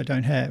ices, which I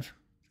don't have.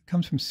 It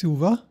comes from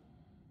silver.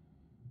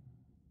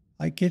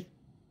 I get,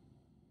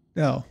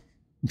 yeah,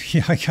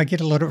 I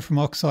get a lot of it from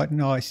oxide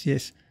and ice,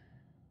 yes.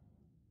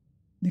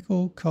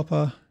 Nickel,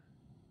 copper,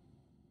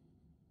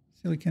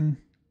 silicon.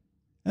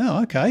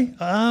 Oh, okay. Do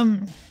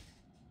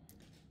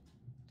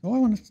I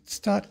want to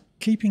start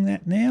keeping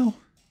that now?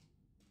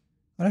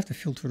 I'd have to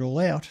filter it all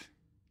out.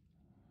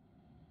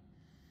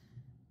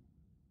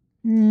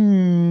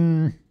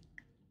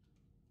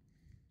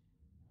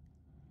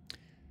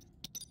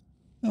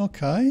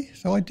 Okay,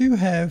 so I do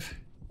have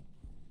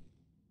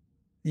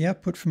the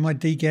output from my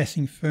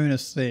degassing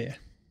furnace there.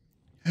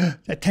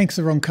 That tank's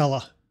the wrong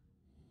colour.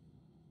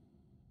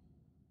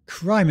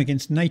 Crime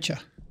against nature.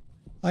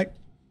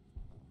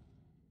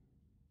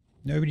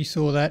 Nobody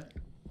saw that.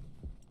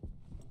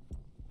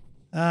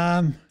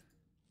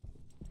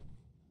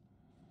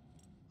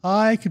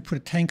 I could put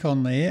a tank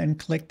on there and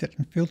collect it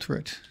and filter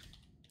it.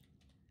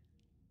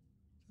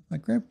 I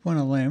grab one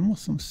of them with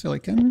some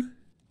silicon.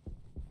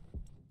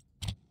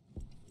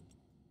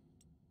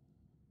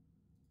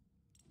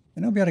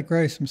 I'll be able to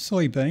grow some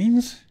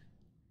soybeans.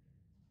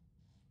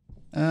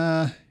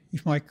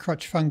 If my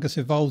crotch fungus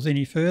evolves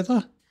any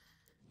further.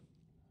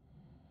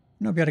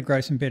 And I'll be able to grow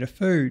some better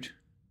food.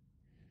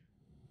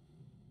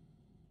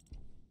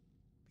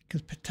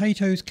 Because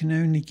potatoes can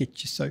only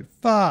get you so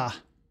far.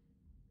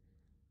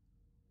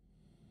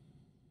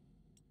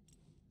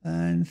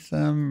 And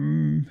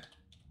some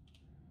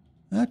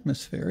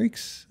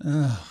atmospherics.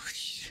 Oh,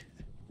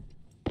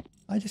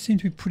 I just seem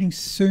to be putting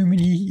so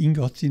many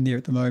ingots in there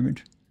at the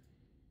moment.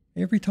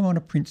 Every time I want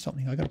to print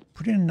something, I've got to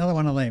put in another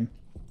one of them.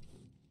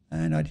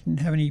 And I didn't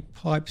have any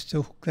pipes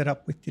to hook that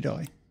up with, did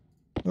I?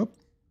 Oop.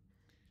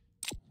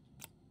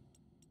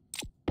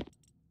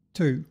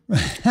 2.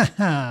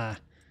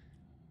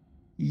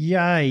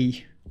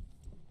 Yay.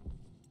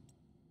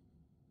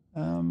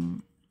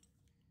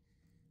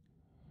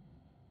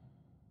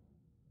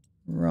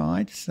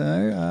 Right,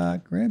 so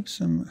grab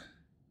some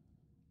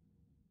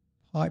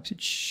pipes.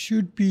 It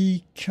should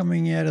be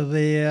coming out of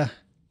there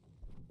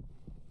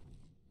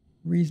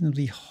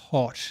reasonably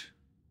hot.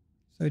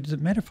 So does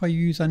it matter if I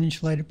use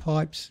uninsulated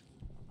pipes?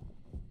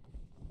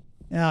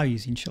 I'll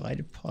use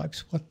insulated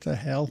pipes. What the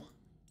hell?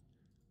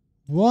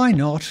 Why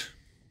not?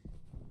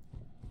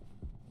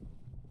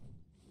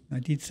 I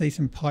did see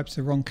some pipes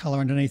the wrong colour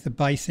underneath the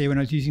base there when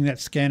I was using that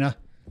scanner.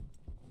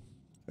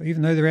 So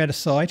even though they're out of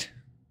sight,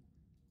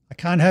 I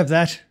can't have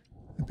that.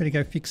 I better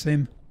go fix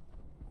them.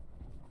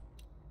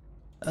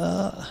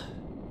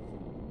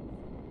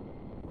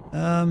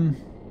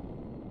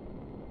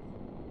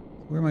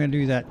 Where am I going to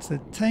do that? So the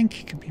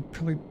tank could be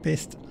probably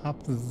best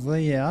up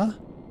there.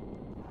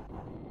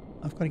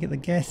 I've got to get the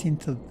gas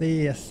into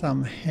there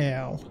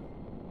somehow.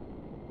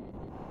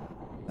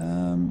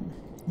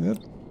 Yep.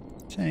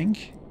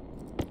 Tank.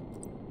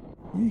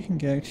 You can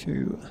go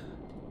to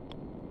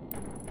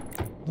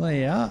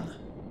there.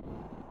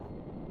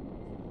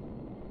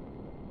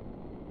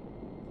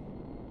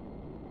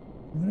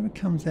 Whatever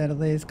comes out of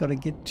there has got to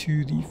get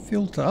to the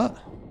filter.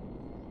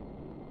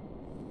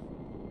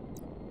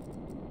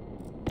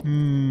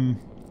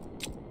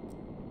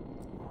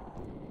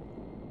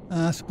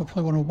 So I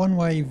probably want a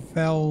one-way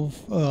valve.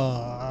 Do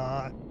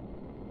I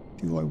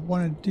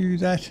want to do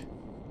that?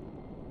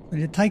 I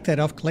need to take that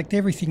off, collect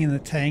everything in the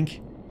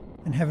tank,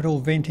 and have it all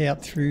vent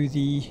out through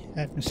the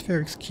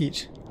atmospherics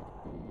kit.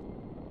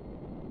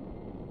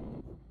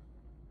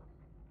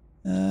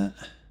 Oh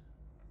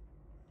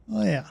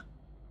yeah.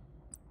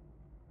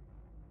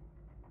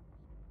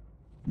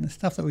 And the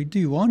stuff that we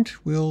do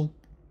want, we'll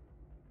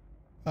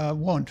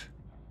want.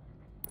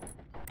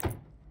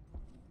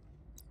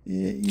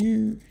 Yeah,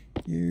 you.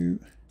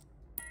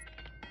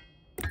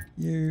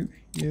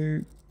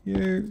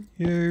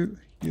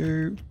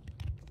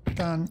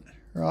 Done.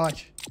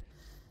 Right.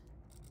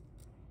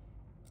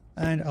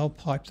 And I'll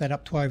pipe that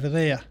up to over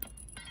there.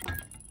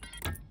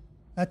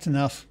 That's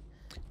enough.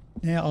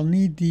 Now I'll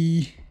need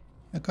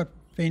I got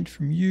vent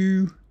from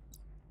you.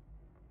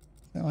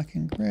 So I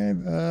can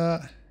grab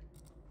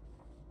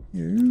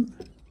you.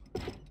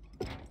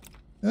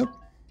 Oop.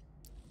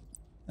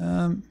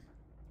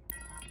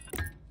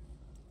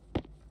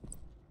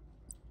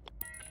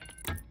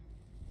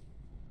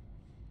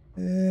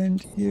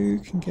 And you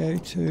can go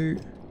to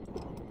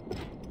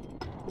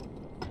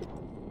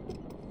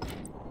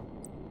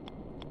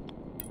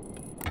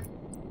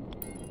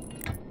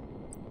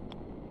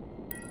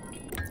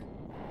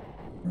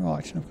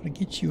right, I've got to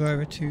get you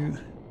over to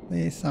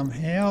there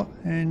somehow,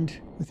 and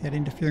without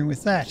interfering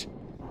with that.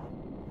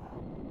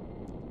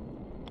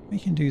 We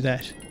can do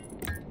that,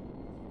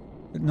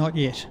 but not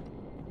yet.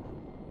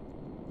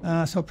 So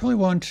I'll probably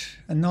want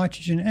a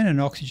nitrogen and an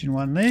oxygen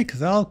one there,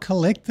 because I'll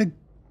collect the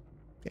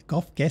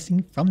off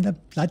gassing from the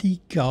bloody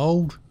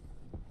gold.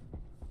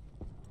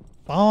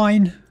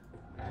 Fine.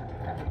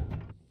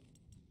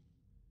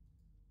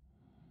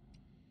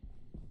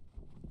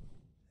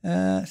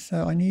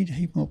 So I need a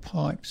heap more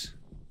pipes.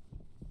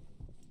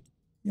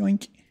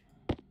 Yoink.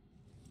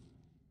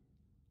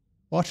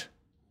 What?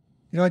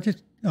 Did I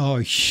just... Oh,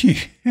 you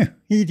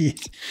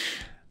idiot.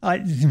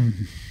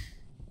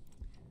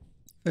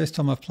 First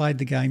time I've played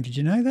the game, did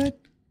you know that?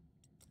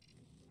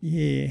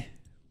 Yeah.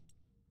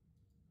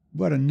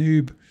 What a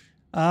noob.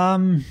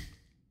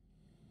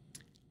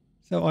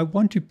 So I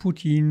want to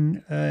put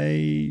in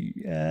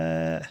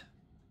a...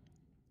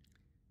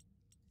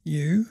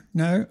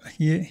 No,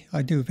 yeah,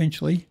 I do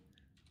eventually.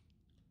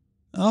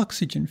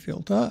 Oxygen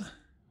filter.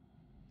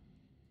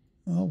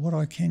 Oh, what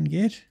I can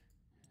get.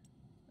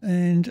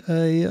 And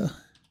a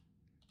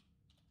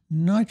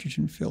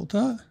nitrogen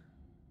filter.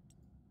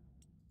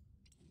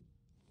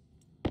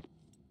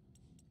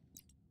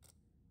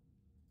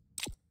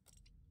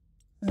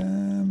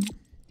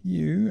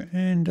 You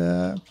and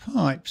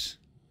pipes.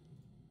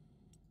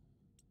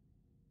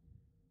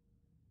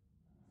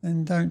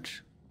 And don't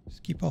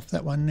skip off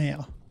that one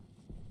now.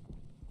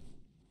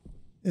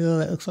 Oh,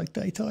 that looks like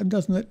daytime,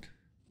 doesn't it?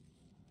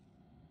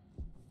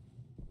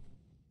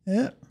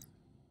 Yep.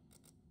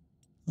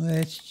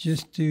 Let's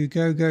just do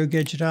go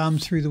gadget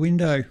arms through the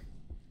window.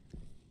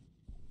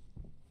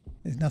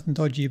 There's nothing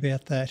dodgy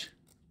about that.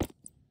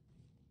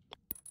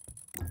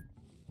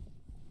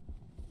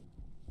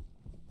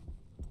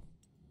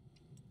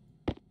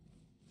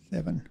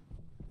 7.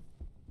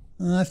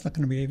 That's not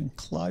going to be even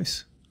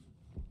close.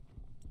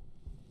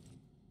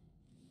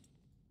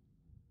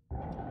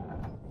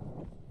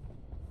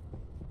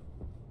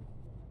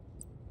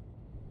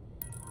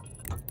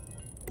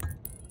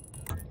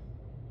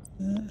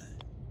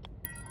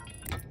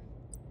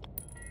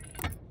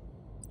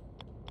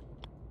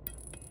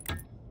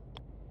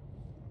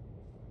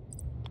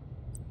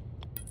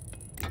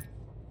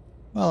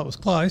 Well, it was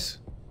close.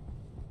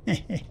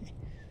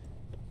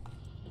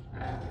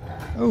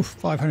 Oh,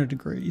 500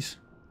 degrees.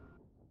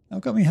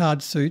 I've got my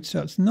hard suit,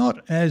 so it's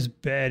not as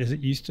bad as it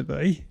used to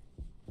be.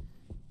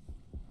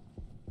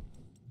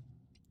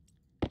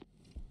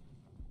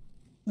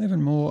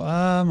 Even more.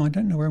 I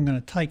don't know where I'm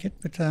going to take it,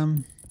 but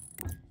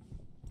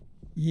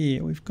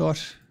yeah, we've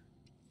got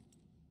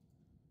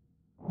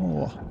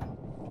more.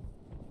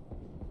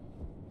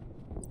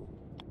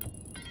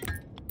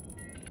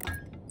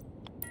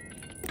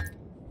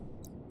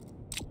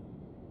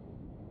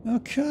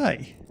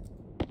 Okay.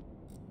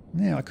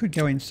 Now I could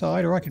go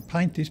inside, or I could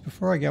paint this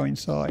before I go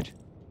inside.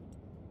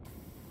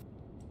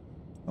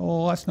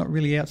 Oh, that's not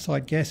really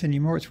outside gas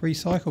anymore. It's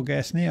recycled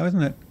gas now,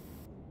 isn't it?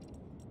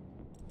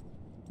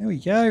 There we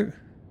go.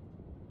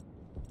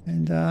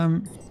 And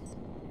I'd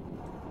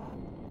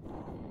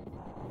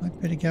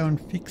better go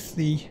and fix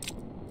the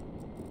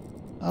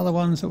other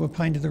ones that were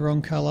painted the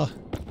wrong colour.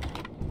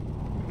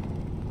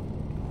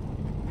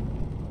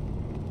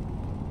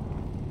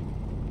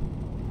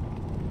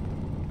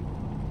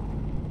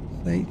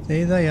 See,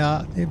 there they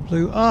are. They're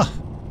blue. Ah!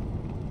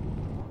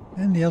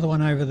 And the other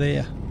one over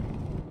there.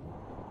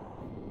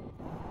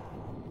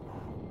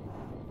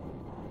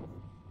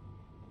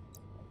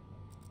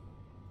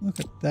 Look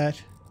at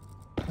that.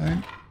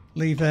 Don't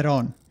leave that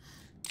on.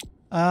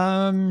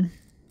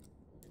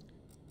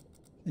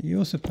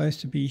 You're supposed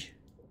to be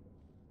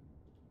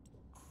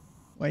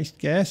waste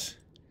gas.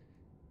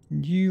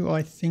 And you,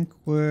 I think,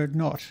 were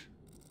not.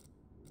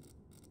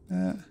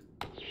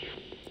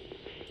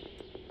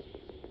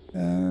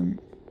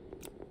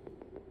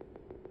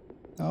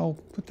 I'll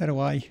put that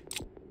away.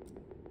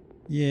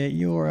 Yeah,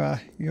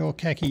 you're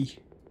khaki.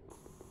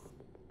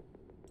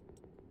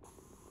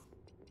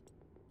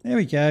 There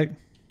we go.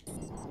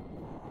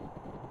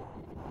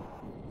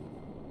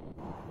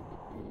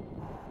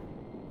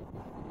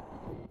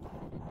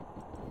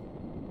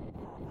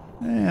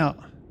 Now,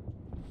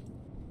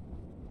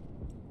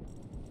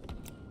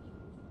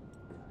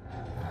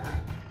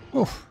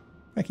 oof,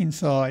 back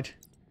inside.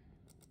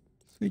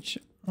 Switch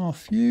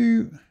off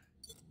you.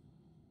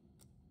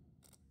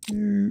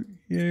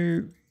 You.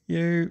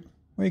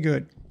 We're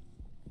good.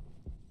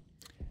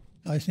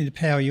 I just need to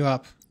power you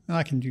up.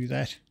 I can do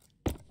that.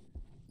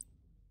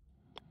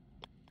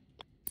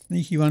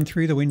 Sneaky one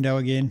through the window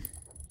again.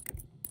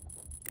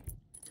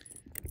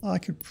 I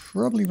could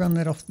probably run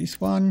that off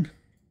this one.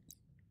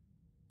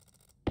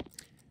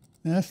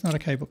 No, that's not a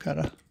cable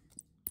cutter.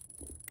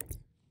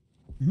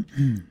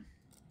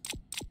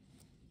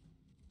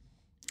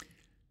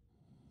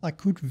 I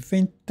could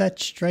vent that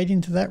straight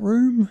into that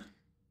room.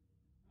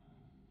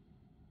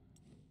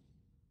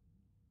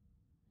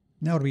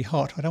 Now it'll be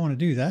hot. I don't want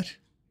to do that.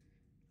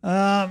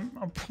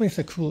 I'll probably have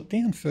to cool it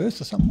down first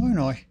or something, won't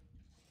I?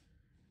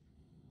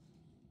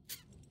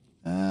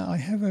 I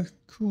have a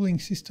cooling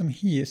system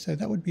here, so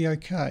that would be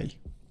okay.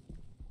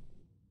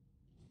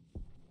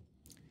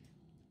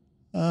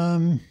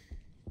 I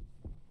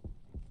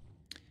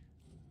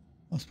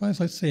suppose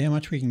let's see how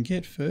much we can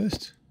get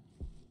first.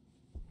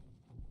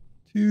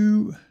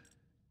 2,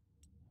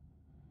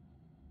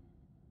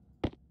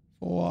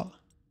 4.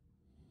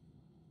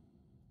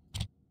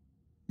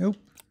 Nope.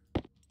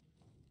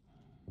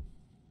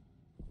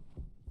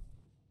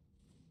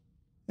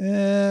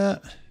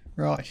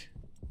 Right.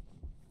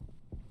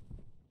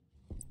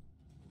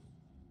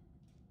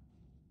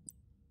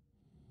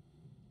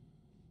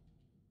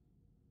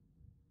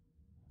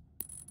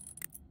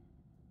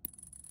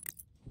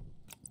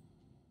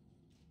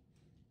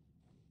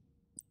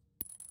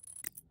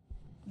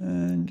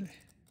 And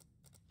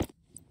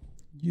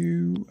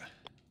you,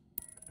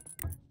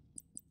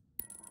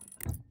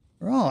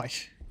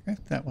 right, grab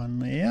that one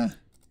there.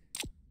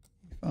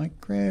 If I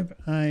grab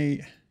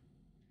a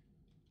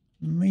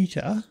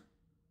meter,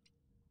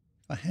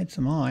 if I had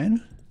some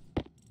iron,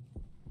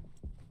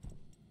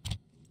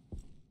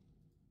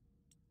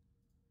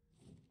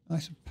 I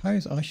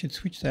suppose I should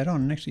switch that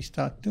on and actually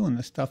start doing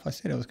the stuff I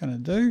said I was going to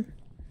do.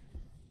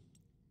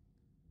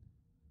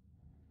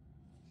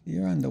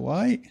 You're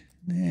underway.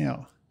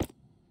 Now,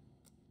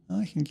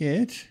 I can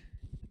get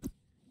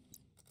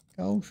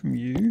gold from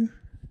you,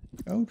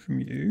 gold from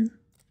you,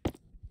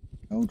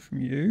 gold from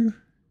you.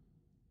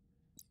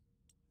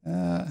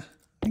 I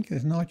think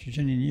there's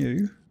nitrogen in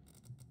you.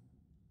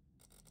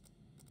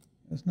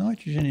 There's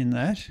nitrogen in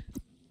that.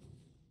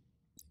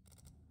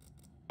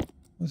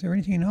 Was there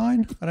anything in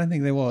iron? I don't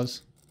think there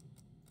was.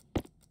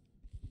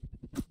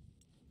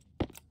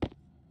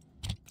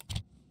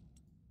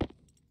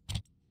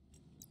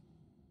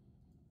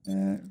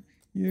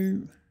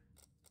 You.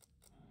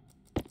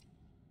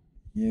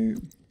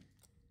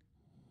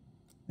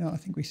 No, I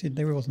think we said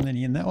there wasn't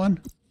any in that one.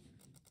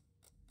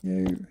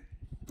 You,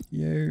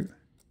 you,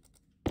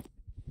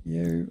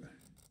 you,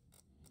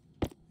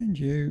 and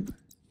you.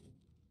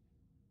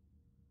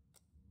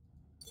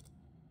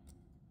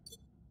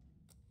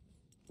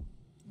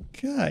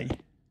 Okay.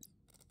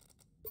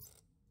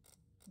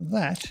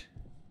 That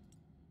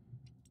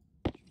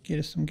should get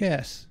us some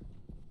gas.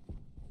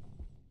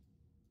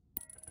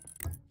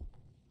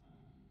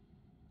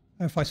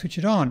 Oh, if I switch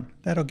it on,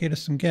 that'll get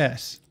us some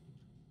gas.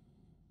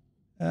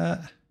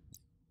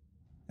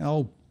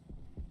 Oh,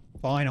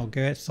 fine, I'll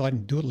go outside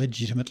and do it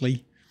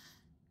legitimately.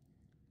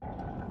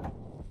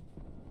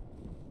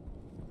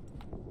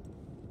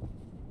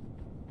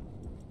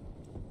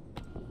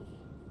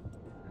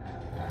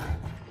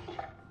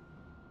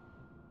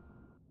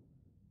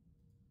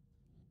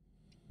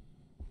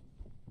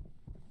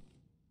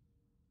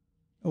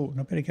 Oh, and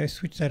I better go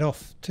switch that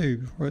off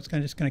too, or it's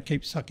just going to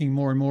keep sucking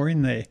more and more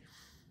in there.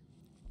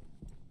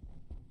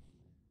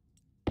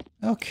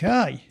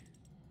 Okay.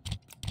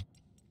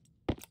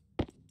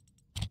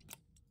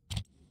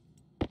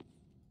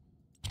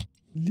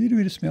 A little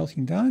bit of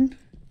smelting done.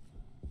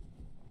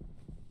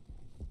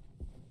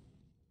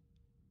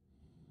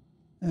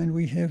 And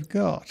we have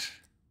got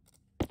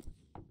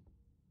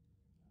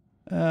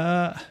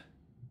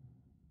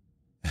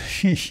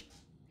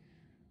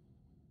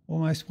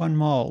almost 1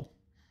 mole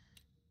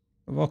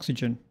of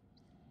oxygen.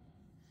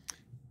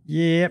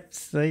 Yep,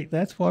 see,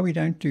 that's why we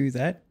don't do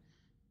that.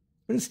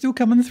 But it's still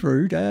coming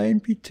through.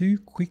 Don't be too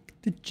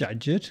quick to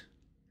judge it.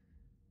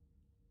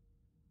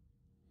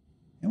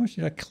 How much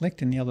did I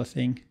collect in the other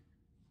thing?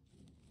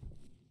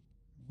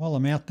 While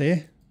I'm out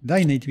there,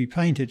 they need to be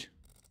painted.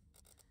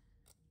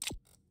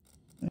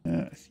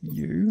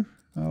 You,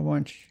 I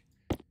want...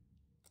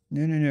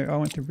 No, I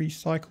want the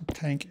recycle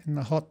tank and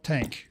the hot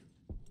tank.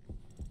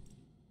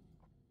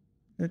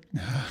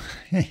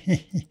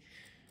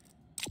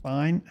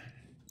 Fine.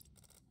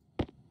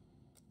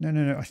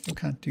 No, I still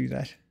can't do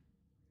that.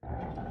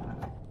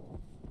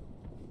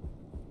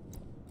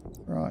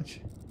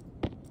 Right.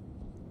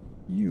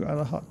 You are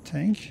the hot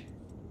tank.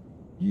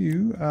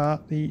 You are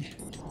the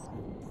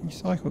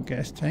recycle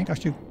gas tank.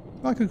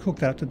 I could hook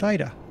that up to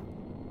data.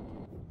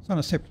 It's on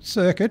a separate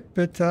circuit,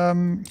 but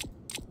I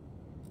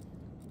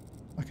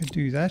could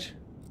do that.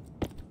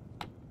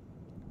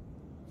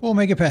 4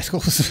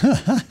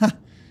 megapascals.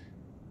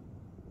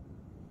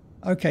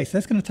 Okay, so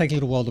that's going to take a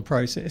little while to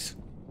process.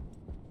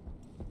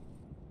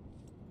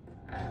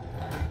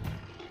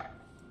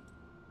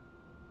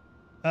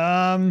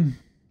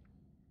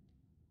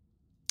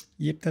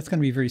 Yep, that's going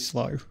to be very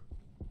slow.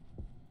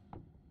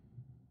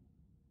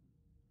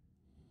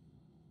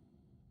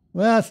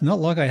 Well, it's not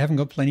like I haven't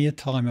got plenty of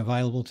time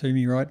available to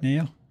me right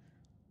now.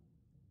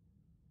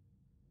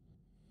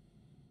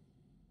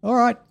 All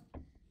right,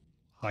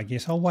 I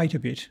guess I'll wait a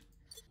bit.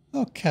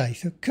 Okay,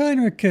 so it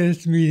kind of occurs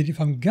to me that if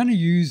I'm going to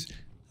use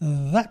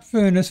that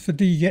furnace for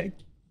degassing,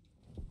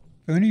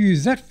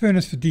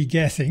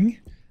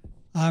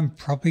 I'm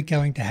probably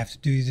going to have to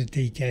do the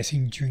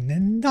degassing during the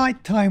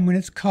night time when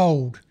it's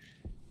cold.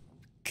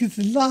 Because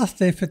the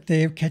last effort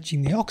there of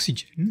catching the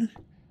oxygen,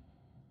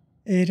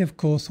 it of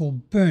course all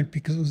burnt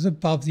because it was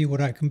above the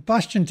auto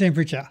combustion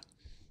temperature.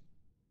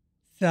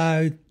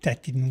 So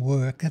that didn't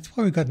work. That's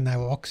why we got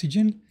no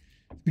oxygen.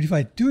 But if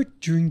I do it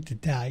during the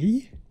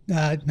day,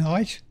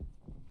 night,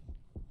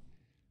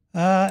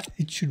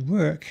 it should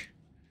work.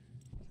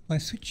 If I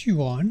switch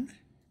you on,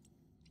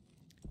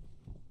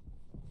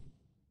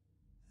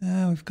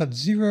 we've got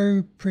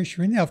 0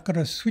 pressure in there. I've got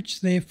a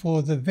switch there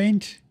for the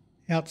vent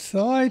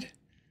outside.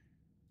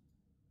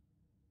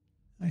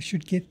 I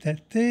should get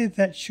that there.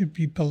 That should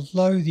be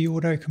below the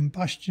auto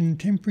combustion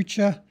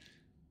temperature.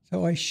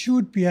 So I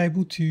should be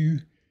able to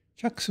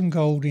chuck some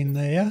gold in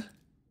there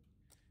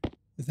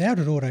without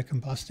it auto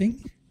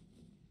combusting.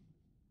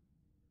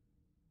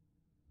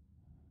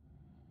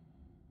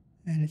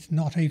 And it's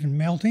not even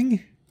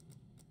melting.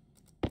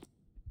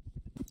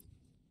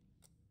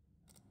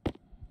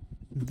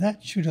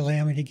 That should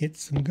allow me to get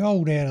some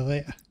gold out of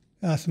there,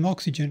 some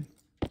oxygen.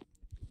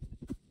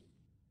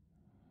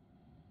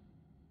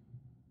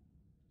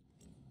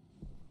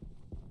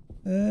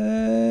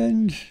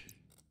 And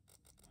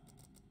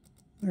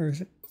where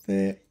is it?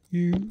 There,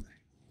 you.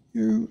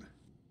 There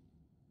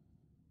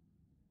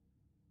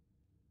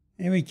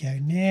we go.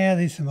 Now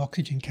there's some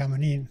oxygen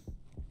coming in.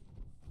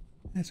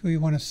 That's what we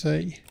want to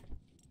see.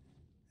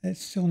 There's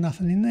still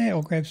nothing in there.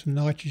 I'll grab some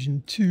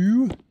nitrogen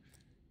too.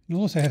 And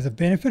also have the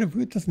benefit of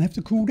it doesn't have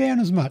to cool down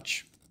as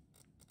much.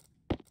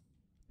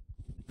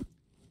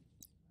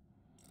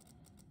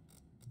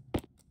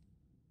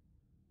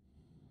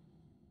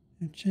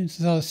 And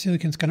chances are the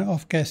silicon's going to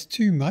off-gas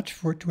too much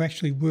for it to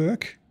actually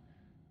work.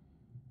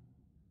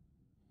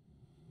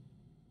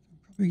 I'm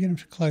probably going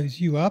to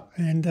close you up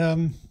and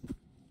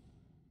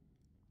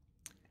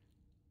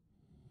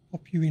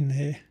pop you in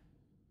there.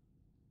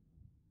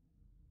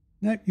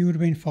 Nope, you would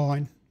have been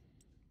fine.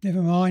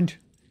 Never mind.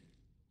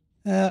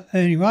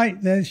 Anyway,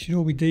 those should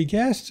all be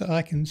degassed.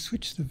 I can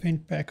switch the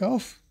vent back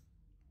off.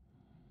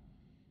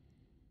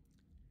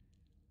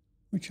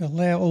 which will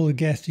allow all the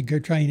gas to go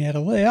drain out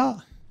of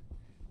there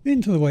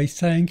into the waste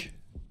tank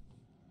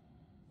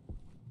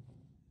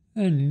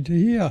and into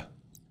here.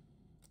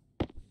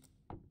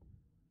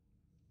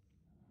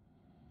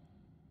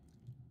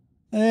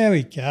 There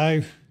we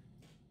go.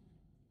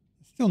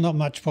 Still not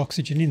much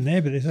oxygen in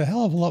there, but there's a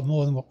hell of a lot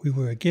more than what we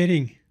were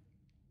getting.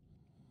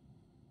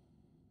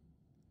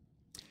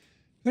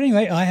 But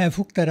anyway, I have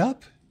hooked that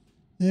up.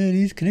 It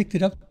is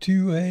connected up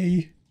to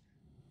a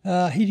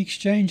heat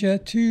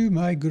exchanger to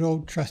my good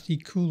old trusty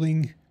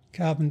cooling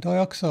carbon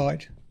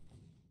dioxide.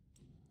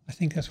 I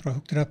think that's what I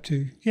hooked it up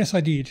to. Yes,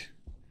 I did.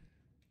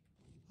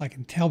 I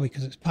can tell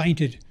because it's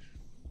painted.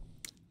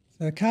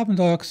 So carbon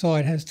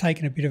dioxide has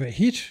taken a bit of a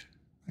hit,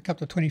 a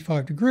couple of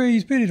 25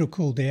 degrees, but it'll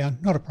cool down,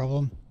 not a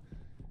problem.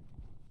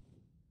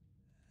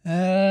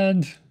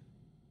 And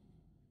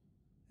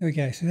there we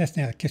go. So that's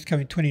now just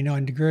coming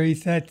 29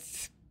 degrees.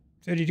 That's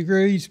 30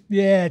 degrees.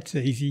 Yeah, it's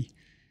easy.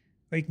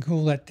 We can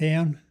cool that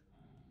down.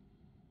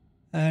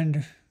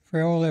 And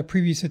for all our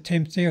previous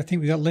attempts there, I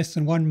think we got less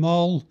than 1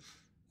 mole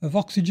of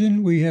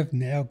oxygen. We have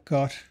now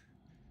got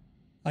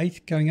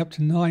 8 going up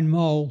to 9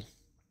 mole.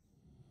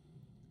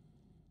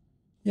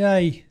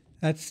 Yay.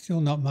 That's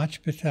still not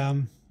much, but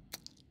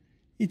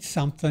it's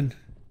something.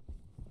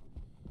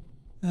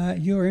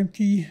 You're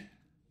empty.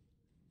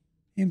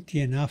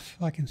 Empty enough.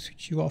 I can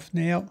switch you off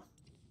now.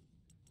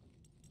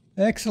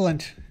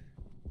 Excellent.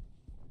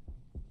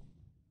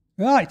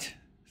 Right,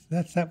 so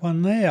that's that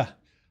one there.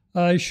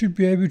 I should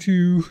be able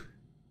to,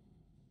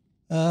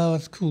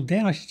 let's cool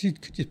down. I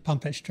could just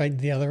pump that straight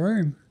into the other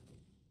room.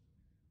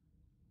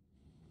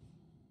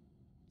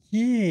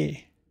 Yeah.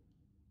 A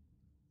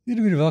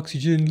little bit of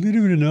oxygen, a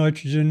little bit of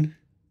nitrogen.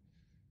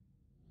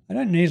 I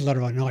don't need a lot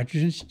of my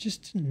nitrogen. It's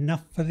just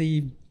enough for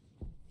the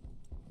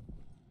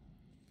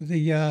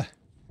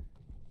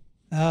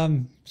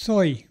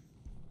soy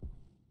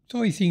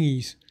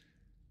thingies.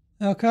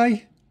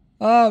 Okay.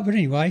 But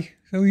anyway,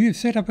 so we have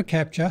set up a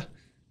capture.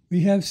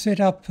 We have set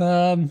up,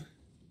 well,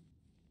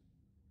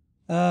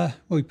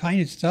 we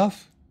painted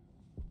stuff.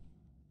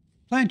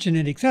 Plant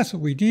genetics, that's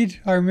what we did.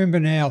 I remember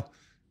now.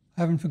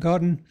 I haven't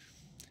forgotten.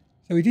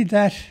 So we did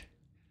that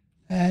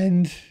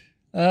and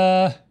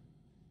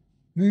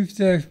moved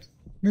that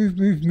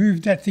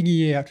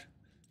thingy out.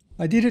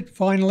 I did it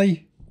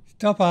finally.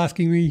 Stop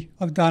asking me.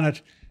 I've done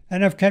it.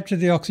 And I've captured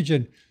the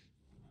oxygen.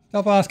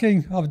 Stop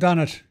asking. I've done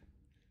it.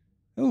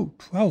 Oh,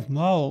 12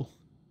 mole.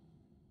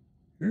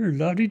 Ooh,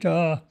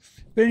 la-di-da.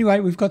 But anyway,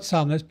 we've got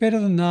some. That's better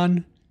than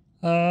none.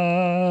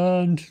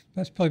 And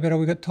that's probably better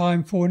we've got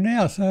time for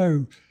now.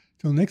 So,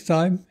 till next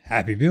time,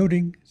 happy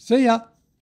building. See ya.